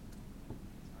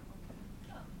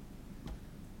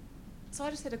 So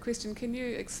I just had a question. Can you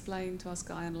explain to us,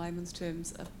 Guy, in layman's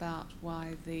terms about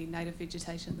why the native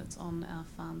vegetation that's on our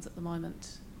farms at the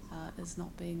moment is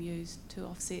not being used to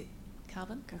offset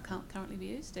carbon, or can't currently be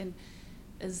used? And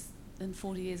in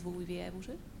 40 years, will we be able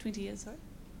to? 20 years, sorry?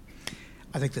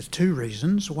 I think there's two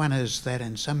reasons. One is that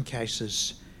in some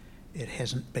cases it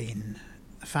hasn't been,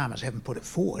 the farmers haven't put it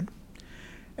forward.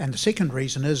 And the second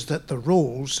reason is that the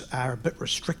rules are a bit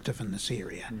restrictive in this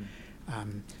area.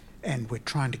 And we're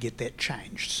trying to get that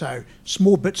changed. So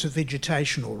small bits of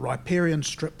vegetation or riparian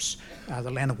strips,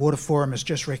 the Land and Water Forum has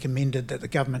just recommended that the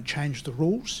government change the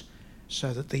rules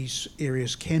so that these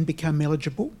areas can become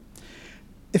eligible.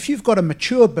 If you've got a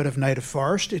mature bit of native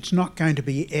forest, it's not going to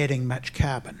be adding much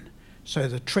carbon. So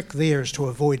the trick there is to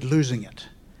avoid losing it.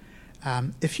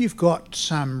 If you've got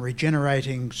some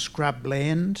regenerating scrub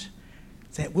land,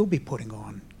 that will be putting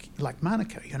on, like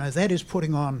Manukau, that is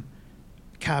putting on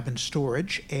carbon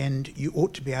storage, and you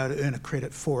ought to be able to earn a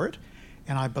credit for it.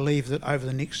 And I believe that over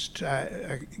the next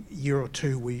year or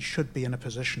two, we should be in a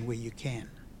position where you can.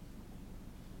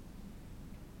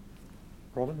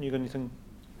 Robyn, you got anything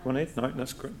you want to add? No,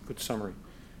 that's great. Good summary.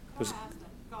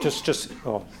 Just in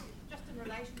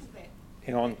relation to that.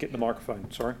 Hang on, get the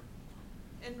microphone, sorry.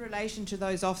 In relation to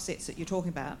those offsets that you're talking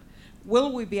about,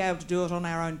 will we be able to do it on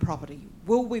our own property?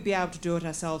 Will we be able to do it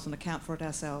ourselves and account for it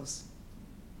ourselves?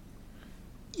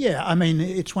 Yeah, I mean,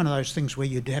 it's one of those things where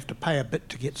you'd have to pay a bit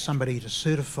to get somebody to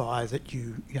certify that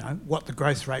what the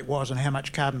growth rate was and how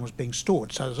much carbon was being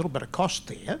stored. So there's a little bit of cost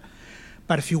there.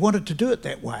 But if you wanted to do it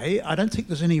that way, I don't think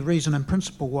there's any reason in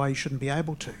principle why you shouldn't be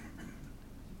able to.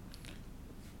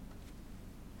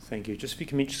 Thank you. Just if you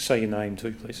can each say your name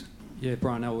too, please. Yeah,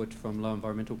 Brian Elwood from Low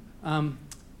Environmental.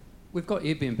 We've got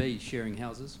Airbnb sharing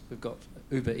houses. We've got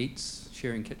Uber Eats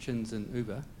sharing kitchens and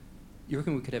Uber. You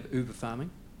reckon we could have Uber farming?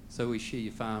 So we share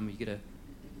your farm, you get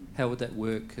how would that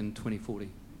work in 2040?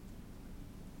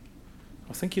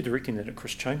 I think you're directing that at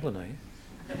Chris Chamberlain,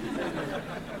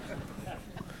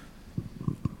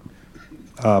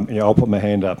 are you? I'll put my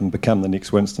hand up and become the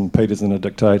next Winston Peters and a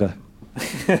dictator.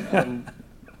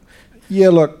 Yeah,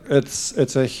 look,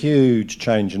 it's a huge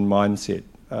change in mindset.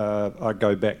 I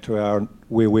go back to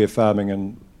where we're farming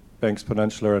in Banks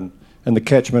Peninsula and the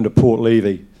catchment of Port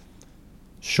Levy.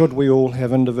 Should we all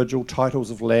have individual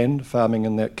titles of land farming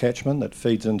in that catchment that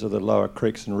feeds into the lower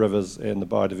creeks and rivers and the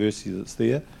biodiversity that's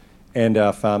there, and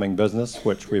our farming business,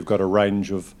 which we've got a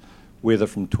range of weather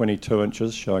from 22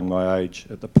 inches, showing my age,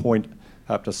 at the point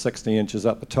up to 60 inches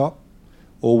up the top?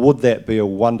 Or would that be a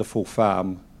wonderful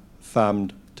farm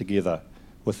farmed together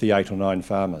with the 8 or 9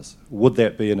 farmers? Would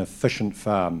that be an efficient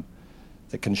farm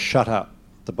that can shut up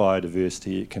the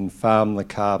biodiversity, it can farm the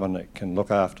carbon, it can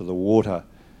look after the water,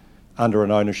 under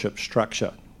an ownership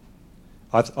structure?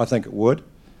 I think it would,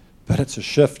 but it's a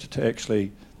shift to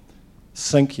actually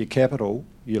sink your capital,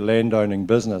 your landowning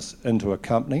business, into a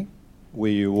company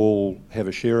where you all have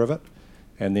a share of it,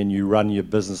 and then you run your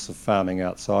business of farming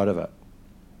outside of it.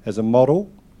 As a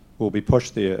model, we'll be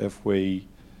pushed there if we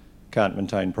can't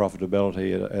maintain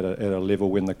profitability at a level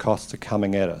when the costs are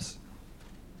coming at us.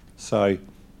 So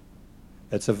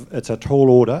it's a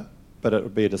tall order, but it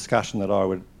would be a discussion that I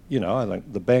would, I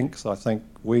think the banks,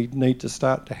 we need to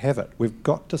start to have it. We've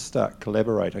got to start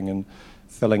collaborating and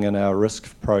filling in our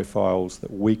risk profiles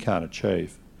that we can't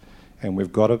achieve. And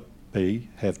we've got to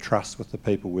have trust with the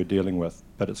people we're dealing with,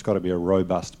 but it's got to be a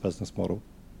robust business model.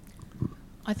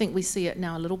 I think we see it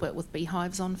now a little bit with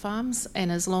beehives on farms, and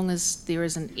as long as there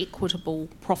is an equitable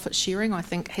profit sharing, I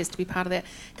think has to be part of that.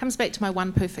 It comes back to my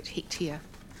one perfect hectare.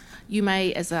 You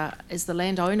may, as the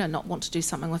landowner, not want to do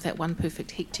something with that one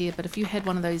perfect hectare, but if you had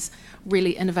one of those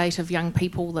really innovative young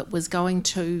people that was going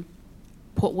to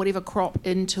put whatever crop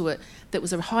into it that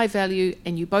was of high value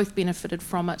and you both benefited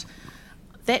from it,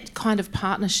 that kind of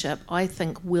partnership, I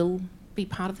think, will be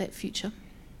part of that future.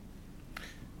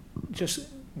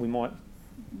 We might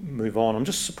move on. I'm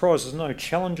just surprised there's no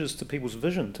challenges to people's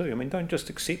vision too. I mean, don't just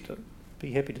accept it.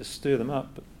 Be happy to stir them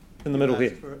up. But in the middle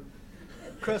here.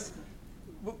 Chris,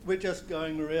 we're just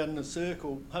going around in a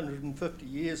circle. 150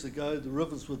 years ago, the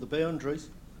rivers were the boundaries.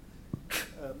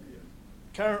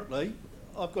 Currently,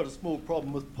 I've got a small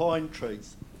problem with pine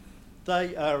trees.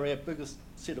 They are our biggest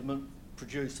sediment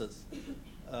producers.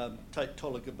 Take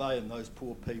Tolaga Bay and those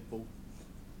poor people.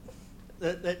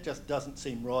 That just doesn't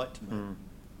seem right to me. Mm.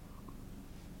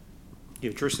 You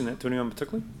addressing that to anyone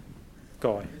particularly?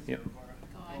 Guy, yeah.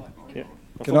 Yeah.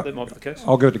 I thought that might be the case.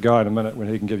 I'll give it to Guy in a minute when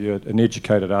he can give you an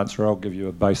educated answer. I'll give you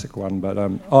a basic one. But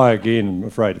I, again, am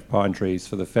afraid of pine trees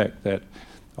for the fact that,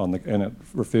 and it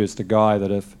refers to Guy, that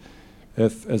if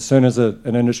If as soon as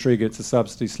an industry gets a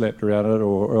subsidy slapped around it,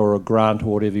 or a grant,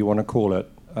 or whatever you want to call it,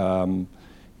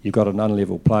 you've got an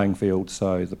unlevel playing field,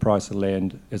 so the price of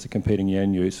land as a competing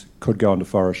land use could go into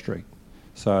forestry.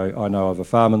 So I know of a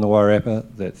farm in the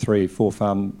Wairarapa that 3 or 4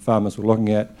 farmers were looking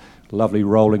at, lovely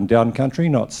rolling down country,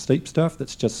 not steep stuff,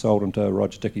 that's just sold into a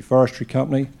Roger Dickey Forestry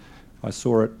Company. I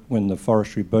saw it when the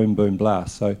forestry boom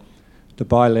blast. So to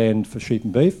buy land for sheep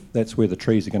and beef, that's where the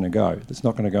trees are going to go. It's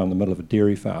not going to go in the middle of a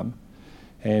dairy farm.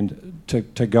 And to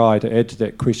Guy, to add to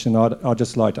that question, I'd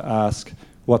just like to ask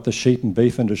what the sheep and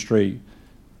beef industry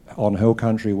on hill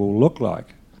country will look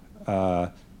like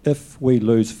if we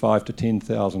lose 5 to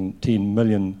 10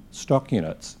 million stock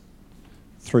units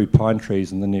through pine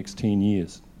trees in the next 10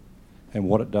 years, and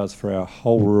what it does for our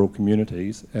whole rural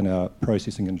communities and our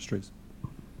processing industries.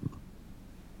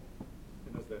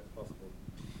 Is that possible?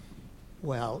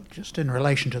 Well, just in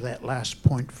relation to that last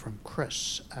point from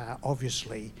Chris,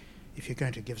 obviously, if you're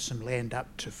going to give some land up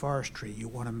to forestry, you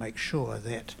want to make sure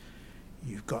that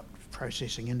you've got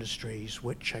processing industries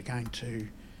which are going to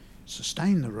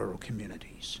sustain the rural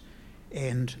communities.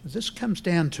 And this comes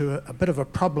down to a bit of a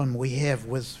problem we have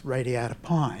with radiata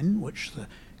pine, which the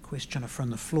questioner from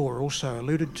the floor also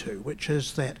alluded to, which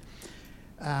is that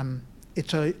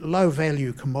it's a low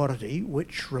value commodity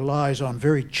which relies on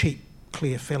very cheap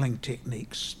clear felling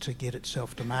techniques to get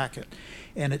itself to market,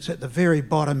 and it's at the very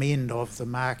bottom end of the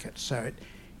market, so it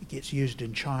gets used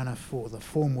in China for the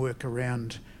formwork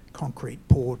around concrete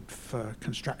poured for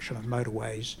construction of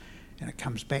motorways, and it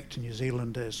comes back to New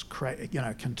Zealand as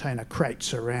container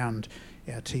crates around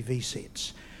our TV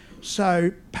sets.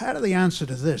 So part of the answer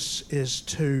to this is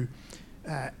to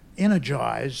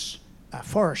energise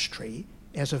forestry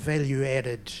as a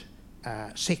value-added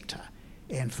sector,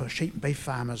 and for sheep and beef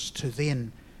farmers to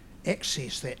then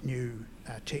access that new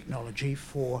technology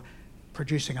for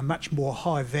producing a much more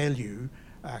high-value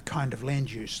kind of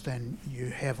land use than you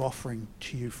have offering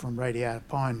to you from radiata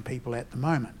pine people at the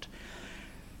moment.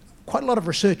 Quite a lot of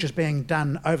research is being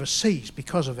done overseas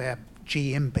because of our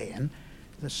GM ban.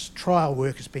 This trial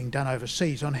work is being done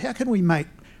overseas on how can we make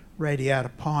radiata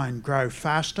pine grow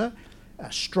faster,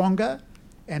 stronger,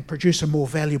 and produce a more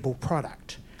valuable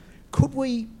product. Could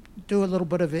we do a little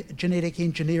bit of genetic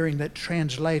engineering that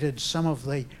translated some of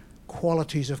the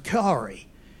qualities of kauri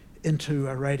into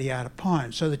a radiata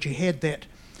pine so that you had that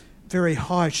very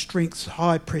high strength,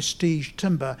 high prestige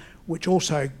timber which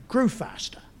also grew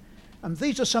faster?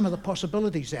 These are some of the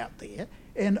possibilities out there,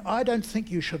 and I don't think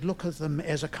you should look at them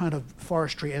as a kind of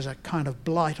forestry, as a kind of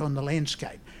blight on the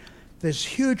landscape. There's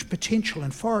huge potential in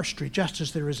forestry just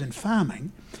as there is in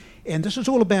farming, and this is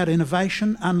all about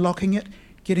innovation, unlocking it,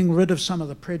 getting rid of some of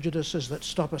the prejudices that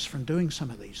stop us from doing some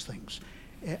of these things.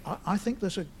 I think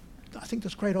there's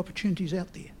great opportunities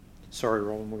out there. Sorry,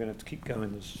 Robyn, we're going to have to keep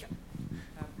going.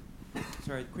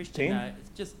 Sorry, the question Dan?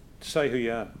 just say who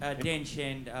you are. Dan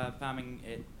Shand, farming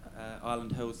at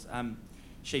Island Hills,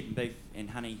 sheep and beef and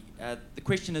honey. The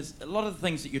question is, a lot of the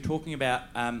things that you're talking about,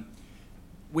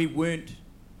 we weren't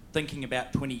thinking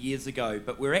about 20 years ago,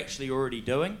 but we're actually already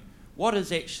doing. What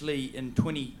is actually in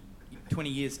 20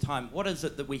 years' time, what is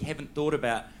it that we haven't thought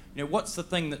about? You know, what's the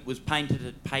thing that was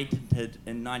patented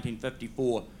in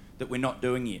 1954 that we're not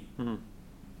doing yet? Mm-hmm.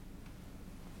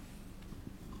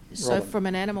 So Robyn. From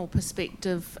an animal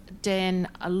perspective, Dan,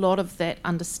 a lot of that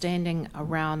understanding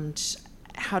around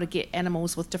how to get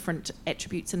animals with different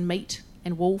attributes in meat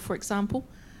and wool, for example,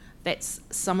 that's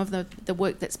some of the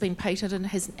work that's been patented and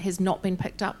has not been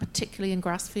picked up, particularly in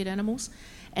grass-fed animals.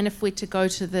 And if we're to go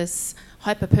to this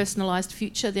hyper-personalised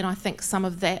future, then I think some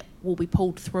of that will be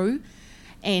pulled through,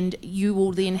 and you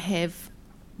will then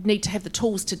need to have the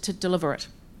tools to deliver it.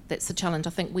 That's the challenge. I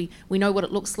think we know what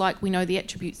it looks like, we know the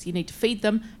attributes you need to feed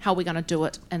them, how we're going to do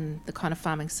it in the kind of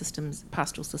farming systems,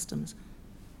 pastoral systems.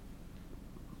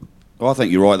 Well, I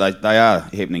think you're right. They are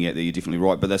happening out there, you're definitely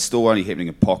right, but they're still only happening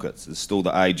in pockets. There's still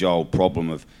the age-old problem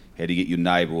of how to get your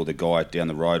neighbour or the guy down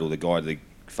the road or the guy, the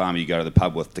farmer you go to the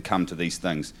pub with to come to these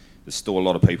things. There's still a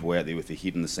lot of people out there with their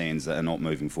head in the sands that are not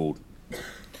moving forward.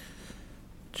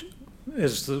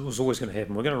 As was always going to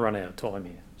happen, we're going to run out of time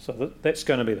here. So that's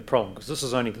going to be the problem, because this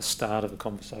is only the start of the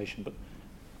conversation. But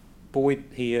Boyd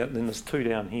here, and then there's 2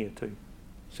 down here too.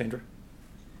 Sandra?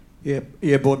 Yeah,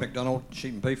 Boyd McDonald,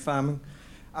 sheep and beef farming.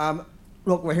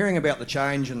 Look, we're hearing about the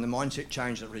change and the mindset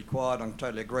change that's required. I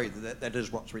totally agree that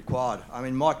is what's required. I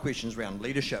mean, my question is around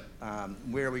leadership.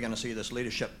 Where are we going to see this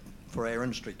leadership for our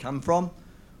industry come from?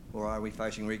 Or are we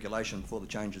facing regulation before the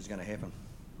change is going to happen?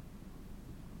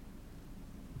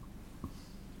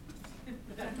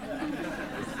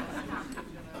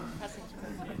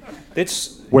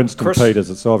 That's Winston Chris, Peters,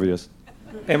 it's obvious.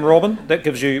 And Robyn, it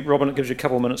gives you a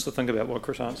couple of minutes to think about what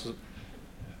Chris answers.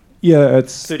 Yeah,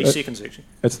 it's 30 seconds actually.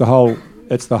 It's the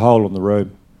whole in the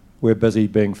room. We're busy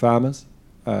being farmers.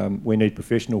 We need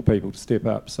professional people to step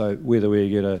up. So whether we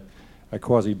get a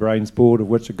quasi-brains board, of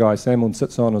which a guy Salmon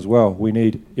sits on as well, we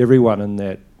need everyone in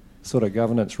that sort of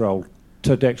governance role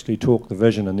to actually talk the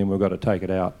vision, and then we've got to take it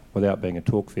out without being a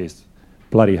talk fest.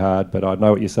 Bloody hard, but I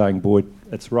know what you're saying, Boyd.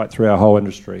 It's right through our whole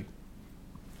industry.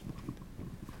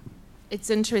 It's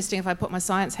interesting if I put my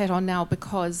science hat on now,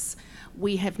 because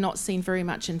we have not seen very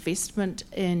much investment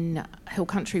in hill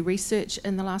country research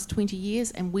in the last 20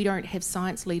 years, and we don't have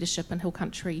science leadership in hill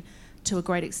country to a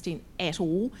great extent at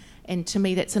all. And to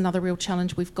me, that's another real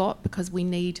challenge we've got, because we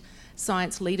need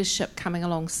science leadership coming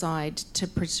alongside to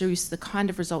produce the kind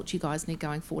of results you guys need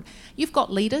going forward. You've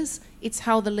got leaders. It's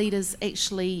how the leaders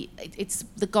actually, it's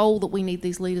the goal that we need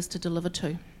these leaders to deliver to.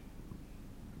 Yeah,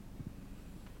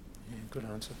 good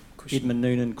answer. Edmund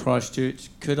Noonan, Christchurch.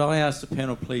 Could I ask the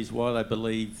panel, please, why they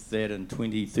believe that in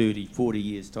 20, 30, 40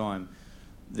 years' time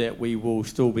that we will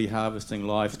still be harvesting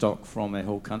livestock from our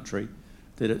whole country,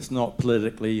 that it's not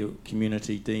politically or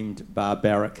community deemed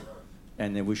barbaric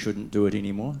and that we shouldn't do it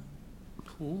anymore?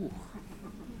 Ooh.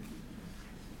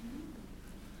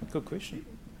 Good question.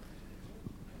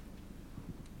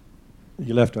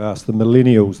 You'll have to ask the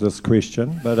millennials this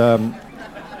question, but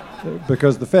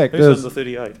because the fact Who's is... under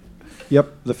 38?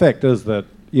 Yep, the fact is that,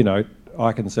 you know,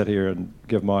 I can sit here and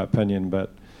give my opinion, but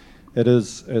it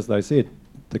is, as they said,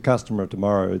 the customer of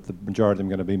tomorrow, the majority of them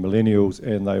are going to be millennials,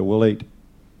 and they will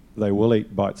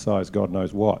eat bite-sized God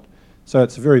knows what. So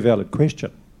it's a very valid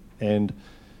question. And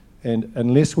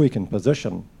unless we can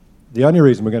position, the only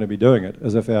reason we're going to be doing it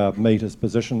is if our meat is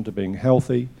positioned to being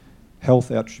healthy,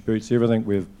 health attributes, everything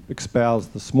we've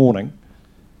espoused this morning,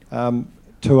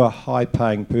 to a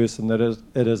high-paying person that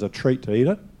it is a treat to eat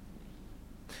it.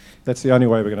 That's the only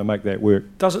way we're going to make that work.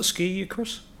 Does it scare you,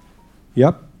 Chris?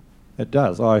 Yep, it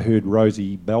does. I heard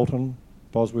Rosie Belton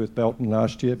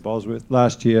last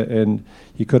year, and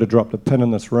you could have dropped a pin in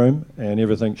this room, and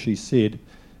everything she said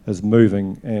is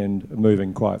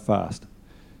moving quite fast.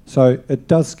 So it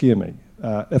does scare me.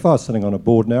 If I was sitting on a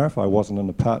board now, if I wasn't in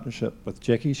a partnership with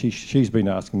Jackie, she's been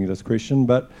asking me this question,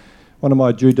 but one of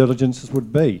my due diligences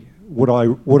would be, would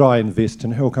I invest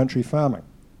in hill country farming?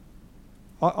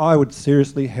 I would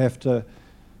seriously have to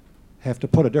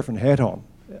put a different hat on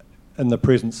in the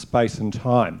present space and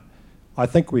time. I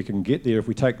think we can get there if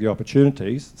we take the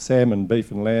opportunities. Salmon,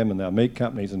 beef and lamb and our meat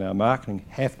companies and our marketing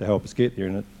have to help us get there.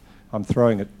 And I'm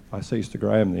throwing it, I see Mr.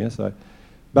 Graham there. So,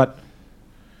 but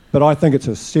I think it's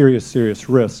a serious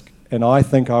risk. And I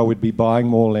think I would be buying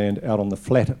more land out on the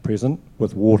flat at present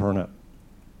with water in it,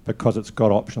 because it's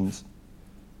got options.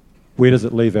 Where does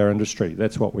it leave our industry?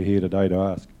 That's what we're here today to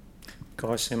ask.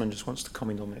 Guy Salmon just wants to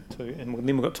comment on that too, and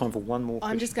then we've got time for one more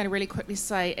question. I'm just going to really quickly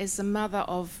say, as the mother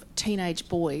of teenage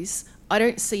boys, I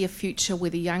don't see a future where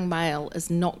the young male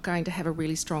is not going to have a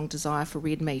really strong desire for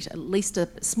red meat, at least a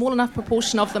small enough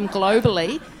proportion of them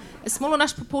globally,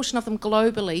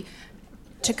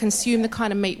 to consume the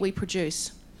kind of meat we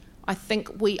produce. I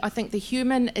think the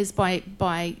human is by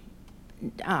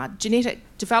genetic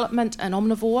development an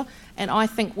omnivore, and I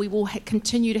think we will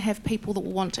continue to have people that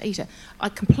will want to eat it. I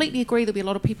completely agree there'll be a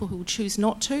lot of people who will choose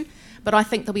not to, but I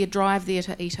think there'll be a drive there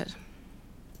to eat it.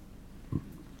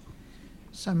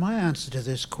 So my answer to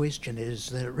this question is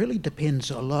that it really depends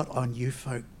a lot on you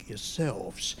folk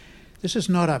yourselves. This is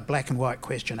not a black and white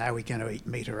question, are we going to eat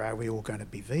meat or are we all going to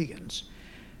be vegans?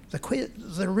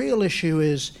 The real issue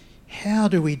is, how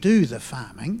do we do the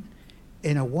farming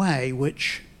in a way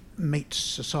which meets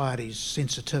society's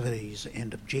sensitivities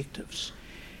and objectives?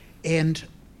 And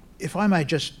if I may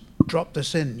just drop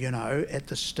this in, at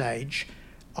this stage,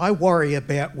 I worry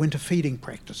about winter feeding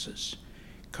practices,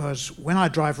 because when I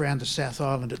drive around the South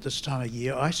Island at this time of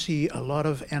year, I see a lot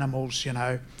of animals,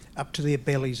 up to their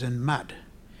bellies in mud.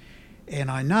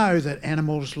 And I know that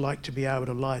animals like to be able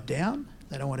to lie down.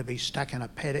 They don't want to be stuck in a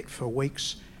paddock for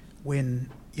weeks when,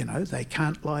 they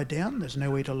can't lie down. There's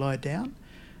nowhere to lie down.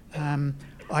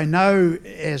 I know,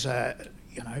 as a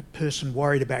person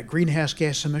worried about greenhouse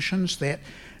gas emissions, that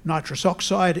nitrous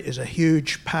oxide is a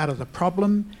huge part of the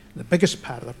problem, the biggest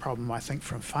part of the problem, I think,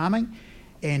 from farming,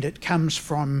 and it comes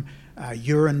from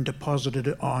urine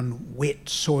deposited on wet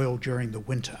soil during the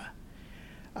winter.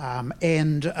 And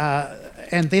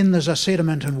then there's a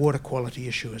sediment and water quality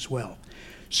issue as well.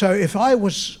 So if I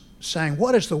was saying,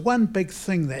 what is the one big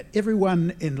thing that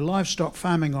everyone in livestock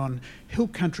farming on hill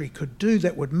country could do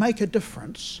that would make a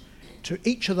difference to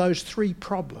each of those three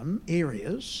problem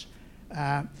areas,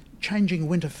 changing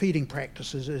winter feeding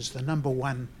practices is the number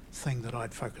one thing that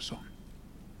I'd focus on.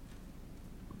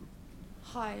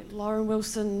 Hi, Lauren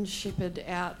Wilson, shepherd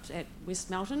out at West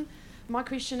Melton. My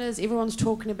question is, everyone's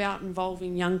talking about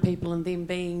involving young people and them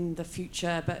being the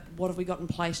future, but what have we got in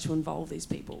place to involve these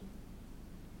people?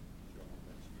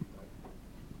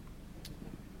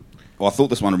 Well, I thought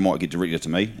this one might get directed to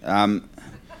me.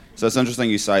 So it's interesting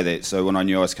you say that. So when I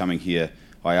knew I was coming here,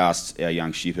 I asked our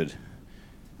young shepherd,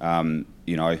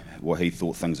 what he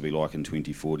thought things would be like in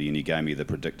 2040, and he gave me the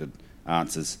predicted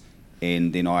answers.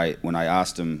 And then when I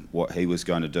asked him what he was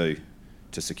going to do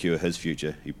to secure his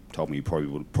future, he told me he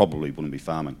probably wouldn't be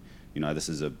farming. This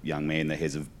is a young man that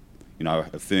has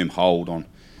a firm hold on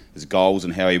his goals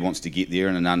and how he wants to get there,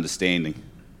 and an understanding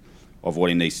of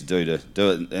what he needs to do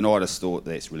it. And I just thought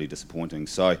that's really disappointing.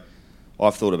 So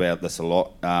I've thought about this a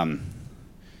lot.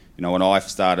 When I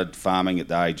started farming at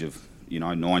the age of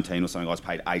 19 or something, I was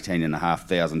paid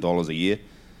 $18,500 a year.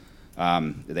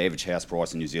 The average house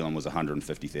price in New Zealand was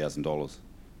 $150,000.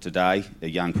 Today, a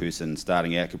young person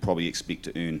starting out could probably expect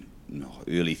to earn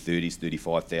early 30s,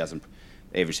 $35,000.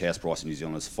 The average house price in New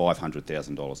Zealand is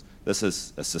 $500,000. This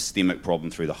is a systemic problem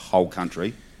through the whole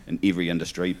country in every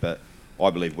industry, but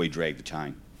I believe we drag the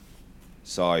chain.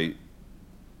 So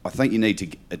I think you need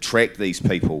to attract these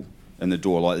people in the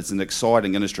door. Like, it's an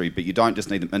exciting industry, but you don't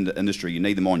just need them in the industry, you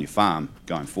need them on your farm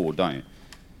going forward, don't you?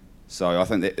 So I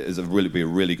think that is be a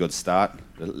really good start.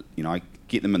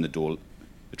 Get them in the door,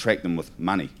 attract them with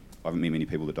money. I haven't met many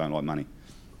people that don't like money.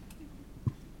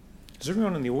 Is there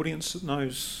anyone in the audience that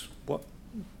knows what,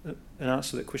 an answer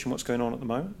to that question, what's going on at the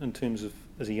moment in terms of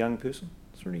as a young person?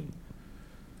 Is there any?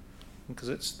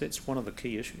 Because that's one of the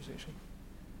key issues, actually.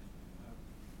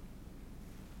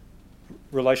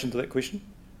 Relation to that question?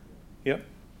 Yep.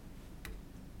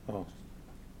 Oh.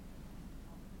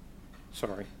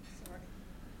 Sorry.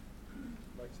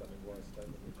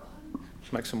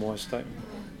 Make some wise statement.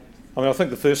 I think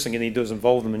the first thing you need to do is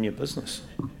involve them in your business.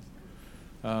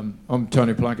 I'm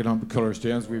Tony Plunkett, I'm at College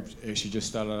Downs. We've actually just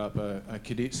started up a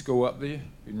cadet school up there,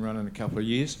 been running a couple of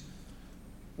years.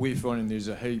 We're finding there's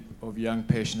a heap of young,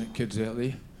 passionate kids out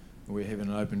there. We're having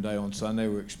an open day on Sunday.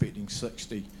 We're expecting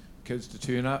 60 kids to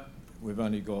turn up. We've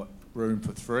only got room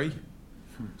for 3.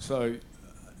 So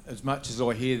as much as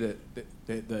I hear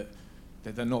that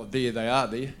they're not there, they are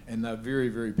there, and they're very,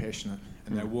 very passionate,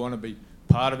 and they want to be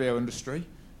part of our industry,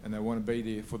 and they want to be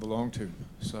there for the long term.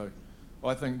 So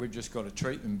I think we've just got to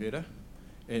treat them better,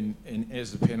 and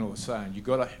as the panel was saying, you've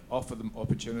got to offer them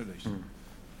opportunities.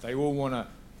 They all want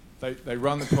to, they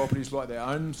run the properties like they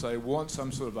own them, so they want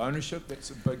some sort of ownership.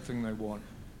 That's a big thing they want,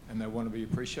 and they want to be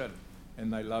appreciated,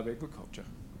 and they love agriculture.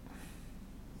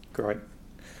 Great.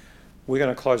 We're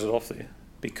going to close it off there,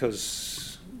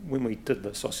 because when we did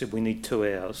this, I said we need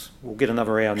 2 hours. We'll get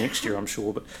another hour next year, I'm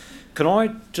sure. But can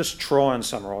I just try and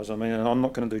summarise? I mean, I'm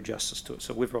not going to do justice to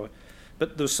it.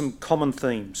 But there's some common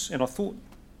themes, and I thought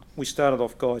we started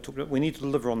off. Guy talked about we need to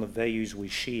deliver on the values we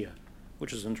share,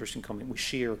 which is an interesting comment. We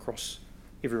share across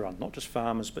everyone, not just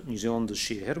farmers, but New Zealanders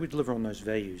share. How do we deliver on those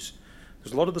values?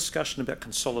 There's a lot of discussion about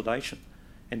consolidation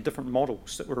and different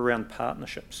models that were around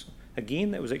partnerships.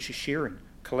 Again, that was actually sharing,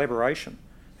 collaboration,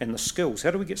 and the skills.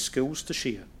 How do we get skills to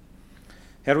share?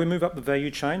 How do we move up the value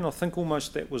chain? I think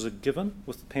almost that was a given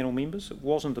with the panel members. It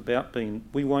wasn't about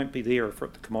we won't be there if we're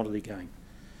at the commodity game.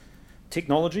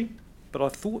 Technology, but I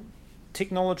thought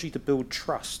technology to build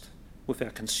trust with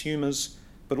our consumers,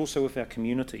 but also with our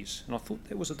communities. And I thought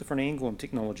that was a different angle on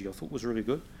technology I thought was really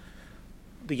good.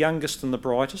 The youngest and the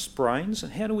brightest brains,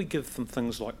 and how do we give them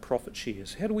things like profit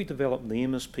shares? How do we develop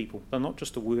them as people? They're not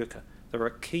just a worker, they're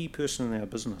a key person in our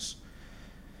business.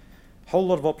 Whole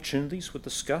lot of opportunities were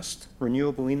discussed: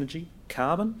 renewable energy,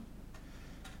 carbon,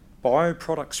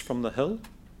 bioproducts from the hill.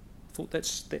 I thought that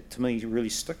to me really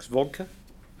sticks. Vodka,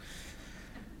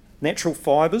 natural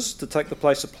fibres to take the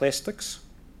place of plastics,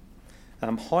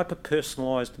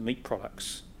 hyper-personalised meat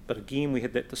products. But again, we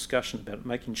had that discussion about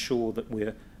making sure that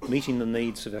we're meeting the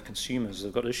needs of our consumers.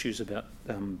 They've got issues about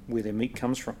where their meat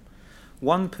comes from.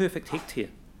 1 perfect hectare.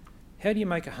 How do you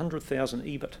make 100,000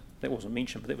 EBIT? That wasn't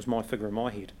mentioned, but that was my figure in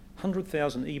my head.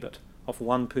 100,000 EBIT off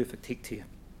 1 perfect hectare.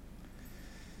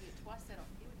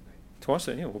 Twice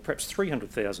that, yeah. Well, perhaps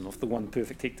 300,000 off the 1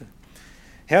 perfect hectare.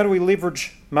 How do we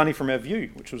leverage money from our view,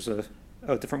 which was a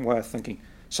different way of thinking.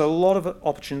 So a lot of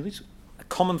opportunities. A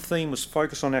common theme was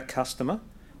focus on our customer,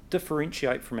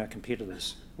 differentiate from our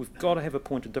competitors. We've got to have a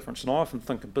point of difference. And I often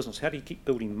think in business, how do you keep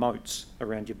building moats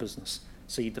around your business?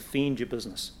 So you defend your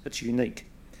business. It's unique.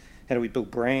 How do we build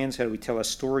brands? How do we tell our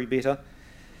story better?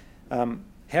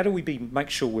 How do we make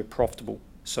sure we're profitable?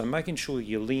 So making sure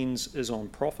your lens is on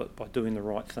profit by doing the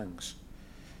right things.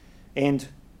 And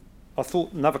I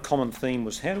thought another common theme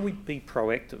was how do we be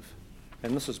proactive?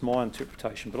 and this is my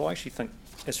interpretation, but I actually think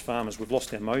as farmers we've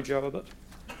lost our mojo a bit.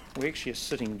 We actually are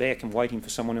sitting back and waiting for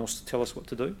someone else to tell us what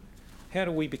to do. How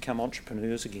do we become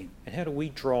entrepreneurs again? And how do we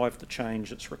drive the change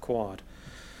that's required?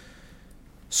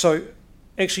 So,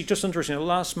 actually, just interesting,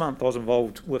 last month I was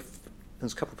involved with,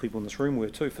 there's a couple of people in this room were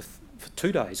too, for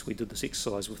 2 days we did this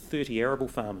exercise with 30 arable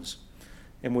farmers.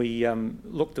 And we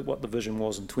looked at what the vision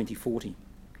was in 2040.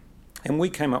 And we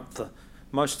came up with the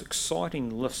most exciting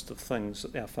list of things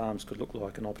that our farms could look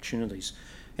like and opportunities.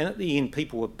 And at the end,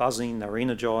 people were buzzing, they were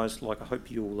energised, like I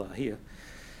hope you all are here.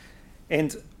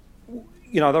 And,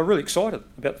 you know, they were really excited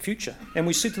about the future. And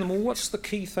we said to them, well, what's the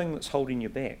key thing that's holding you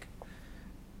back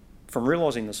from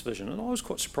realising this vision? And I was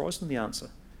quite surprised in the answer,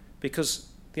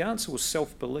 because the answer was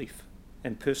self-belief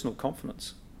and personal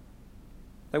confidence.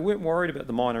 They weren't worried about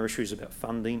the minor issues about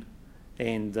funding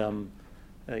and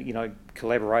you know,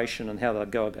 collaboration and how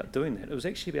they'd go about doing that. It was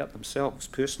actually about themselves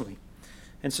personally.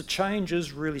 And so change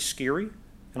is really scary,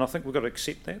 and I think we've got to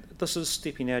accept that. This is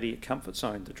stepping out of your comfort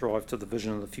zone to drive to the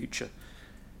vision of the future.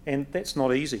 And that's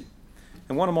not easy.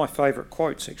 And one of my favourite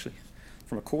quotes, actually,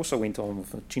 from a course I went on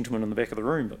with a gentleman in the back of the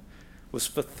room, was,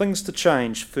 for things to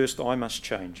change, first I must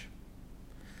change.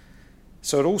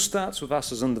 So it all starts with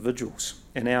us as individuals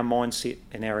and our mindset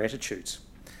and our attitudes.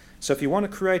 So if you want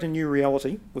to create a new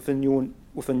reality with a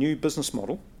new business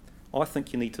model, I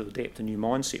think you need to adapt a new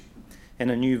mindset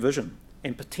and a new vision,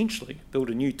 and potentially build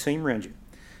a new team around you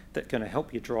that's going to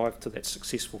help you drive to that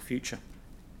successful future.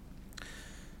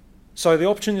 So the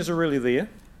opportunities are really there.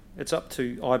 It's up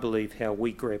to, I believe, how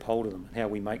we grab hold of them and how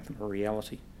we make them a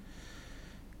reality.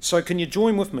 So can you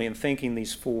join with me in thanking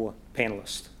these 4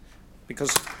 panellists?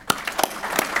 Because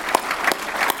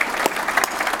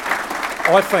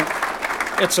I think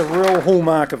it's a real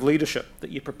hallmark of leadership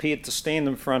that you're prepared to stand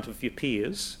in front of your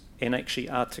peers and actually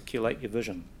articulate your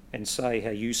vision and say how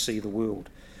you see the world,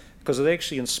 because it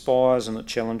actually inspires and it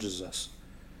challenges us.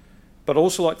 But I'd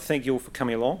also like to thank you all for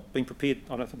coming along, being prepared.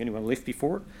 I don't think anyone left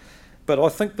before it, but I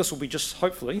think this will be just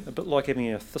hopefully a bit like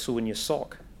having a thistle in your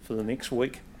sock for the next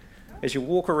week. As you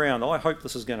walk around, I hope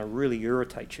this is going to really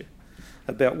irritate you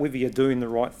about whether you're doing the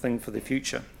right thing for the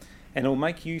future. And it'll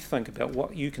make you think about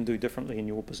what you can do differently in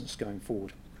your business going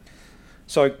forward.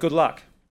 So good luck.